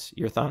 Doris,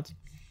 your thoughts?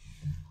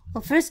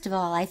 Well, first of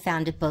all, I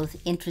found it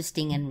both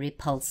interesting and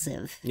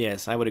repulsive.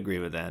 Yes, I would agree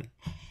with that.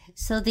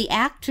 So the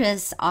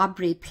actress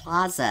Aubrey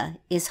Plaza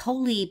is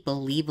wholly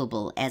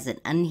believable as an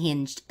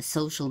unhinged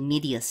social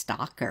media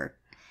stalker.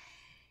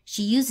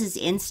 She uses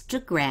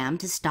Instagram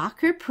to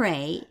stalk her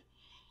prey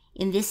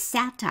in this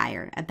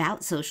satire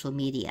about social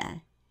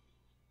media.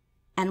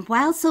 And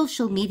while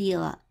social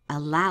media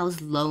allows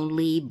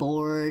lonely,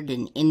 bored,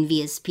 and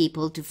envious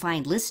people to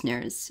find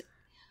listeners,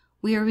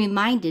 we are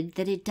reminded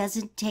that it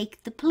doesn't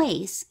take the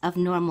place of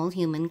normal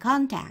human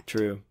contact.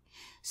 True.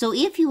 So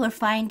if you are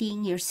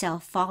finding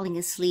yourself falling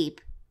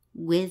asleep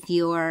with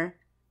your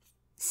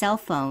cell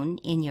phone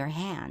in your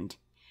hand,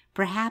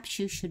 perhaps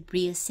you should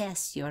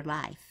reassess your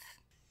life.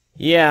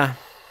 Yeah.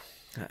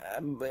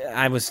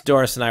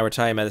 Doris and I were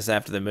talking about this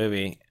after the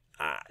movie.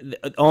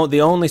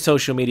 The only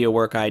social media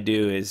work I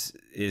do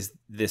is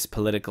this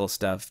political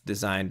stuff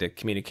designed to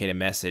communicate a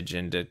message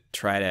and to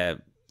try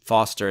to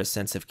foster a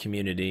sense of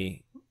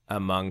community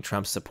among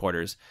Trump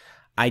supporters.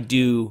 I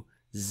do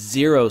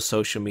zero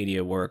social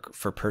media work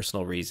for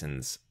personal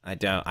reasons.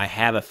 I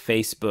have a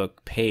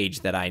Facebook page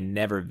that I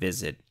never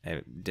visit.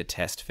 I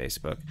detest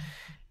Facebook.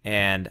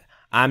 And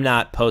I'm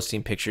not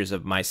posting pictures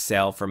of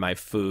myself or my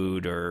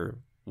food or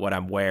what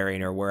I'm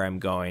wearing or where I'm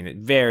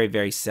going. Very,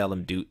 very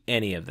seldom do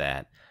any of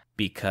that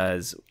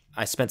because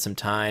I spent some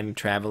time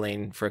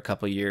traveling for a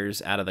couple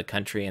years out of the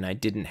country and I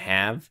didn't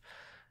have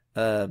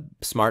a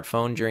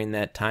smartphone during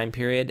that time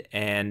period,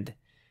 and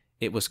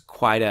it was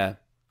quite a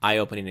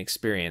eye-opening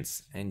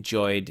experience. I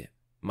enjoyed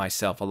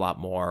myself a lot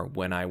more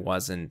when I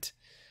wasn't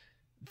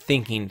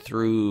thinking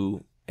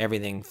through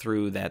everything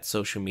through that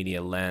social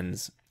media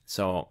lens.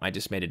 So I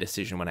just made a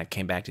decision when I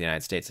came back to the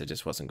United States, I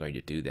just wasn't going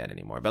to do that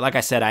anymore. But like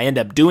I said, I end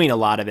up doing a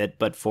lot of it,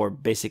 but for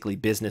basically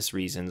business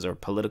reasons or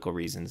political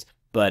reasons.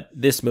 But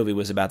this movie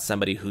was about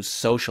somebody whose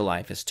social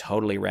life is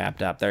totally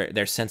wrapped up.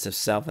 Their sense of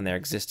self and their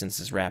existence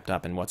is wrapped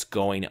up in what's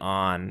going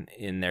on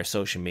in their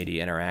social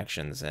media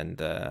interactions. And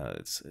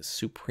it's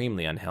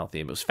supremely unhealthy.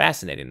 It was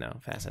fascinating, though.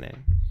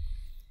 Fascinating.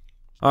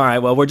 All right,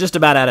 well, we're just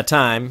about out of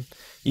time.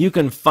 You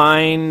can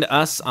find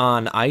us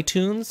on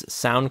iTunes,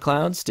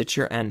 SoundCloud,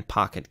 Stitcher, and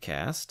Pocket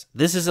Cast.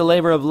 This is a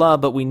labor of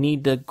love, but we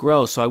need to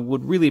grow, so I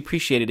would really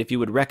appreciate it if you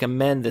would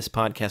recommend this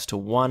podcast to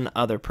one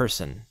other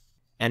person.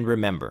 And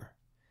remember,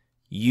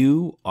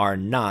 you are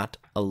not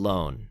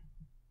alone.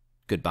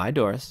 Goodbye,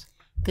 Doris.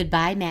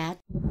 Goodbye, Matt.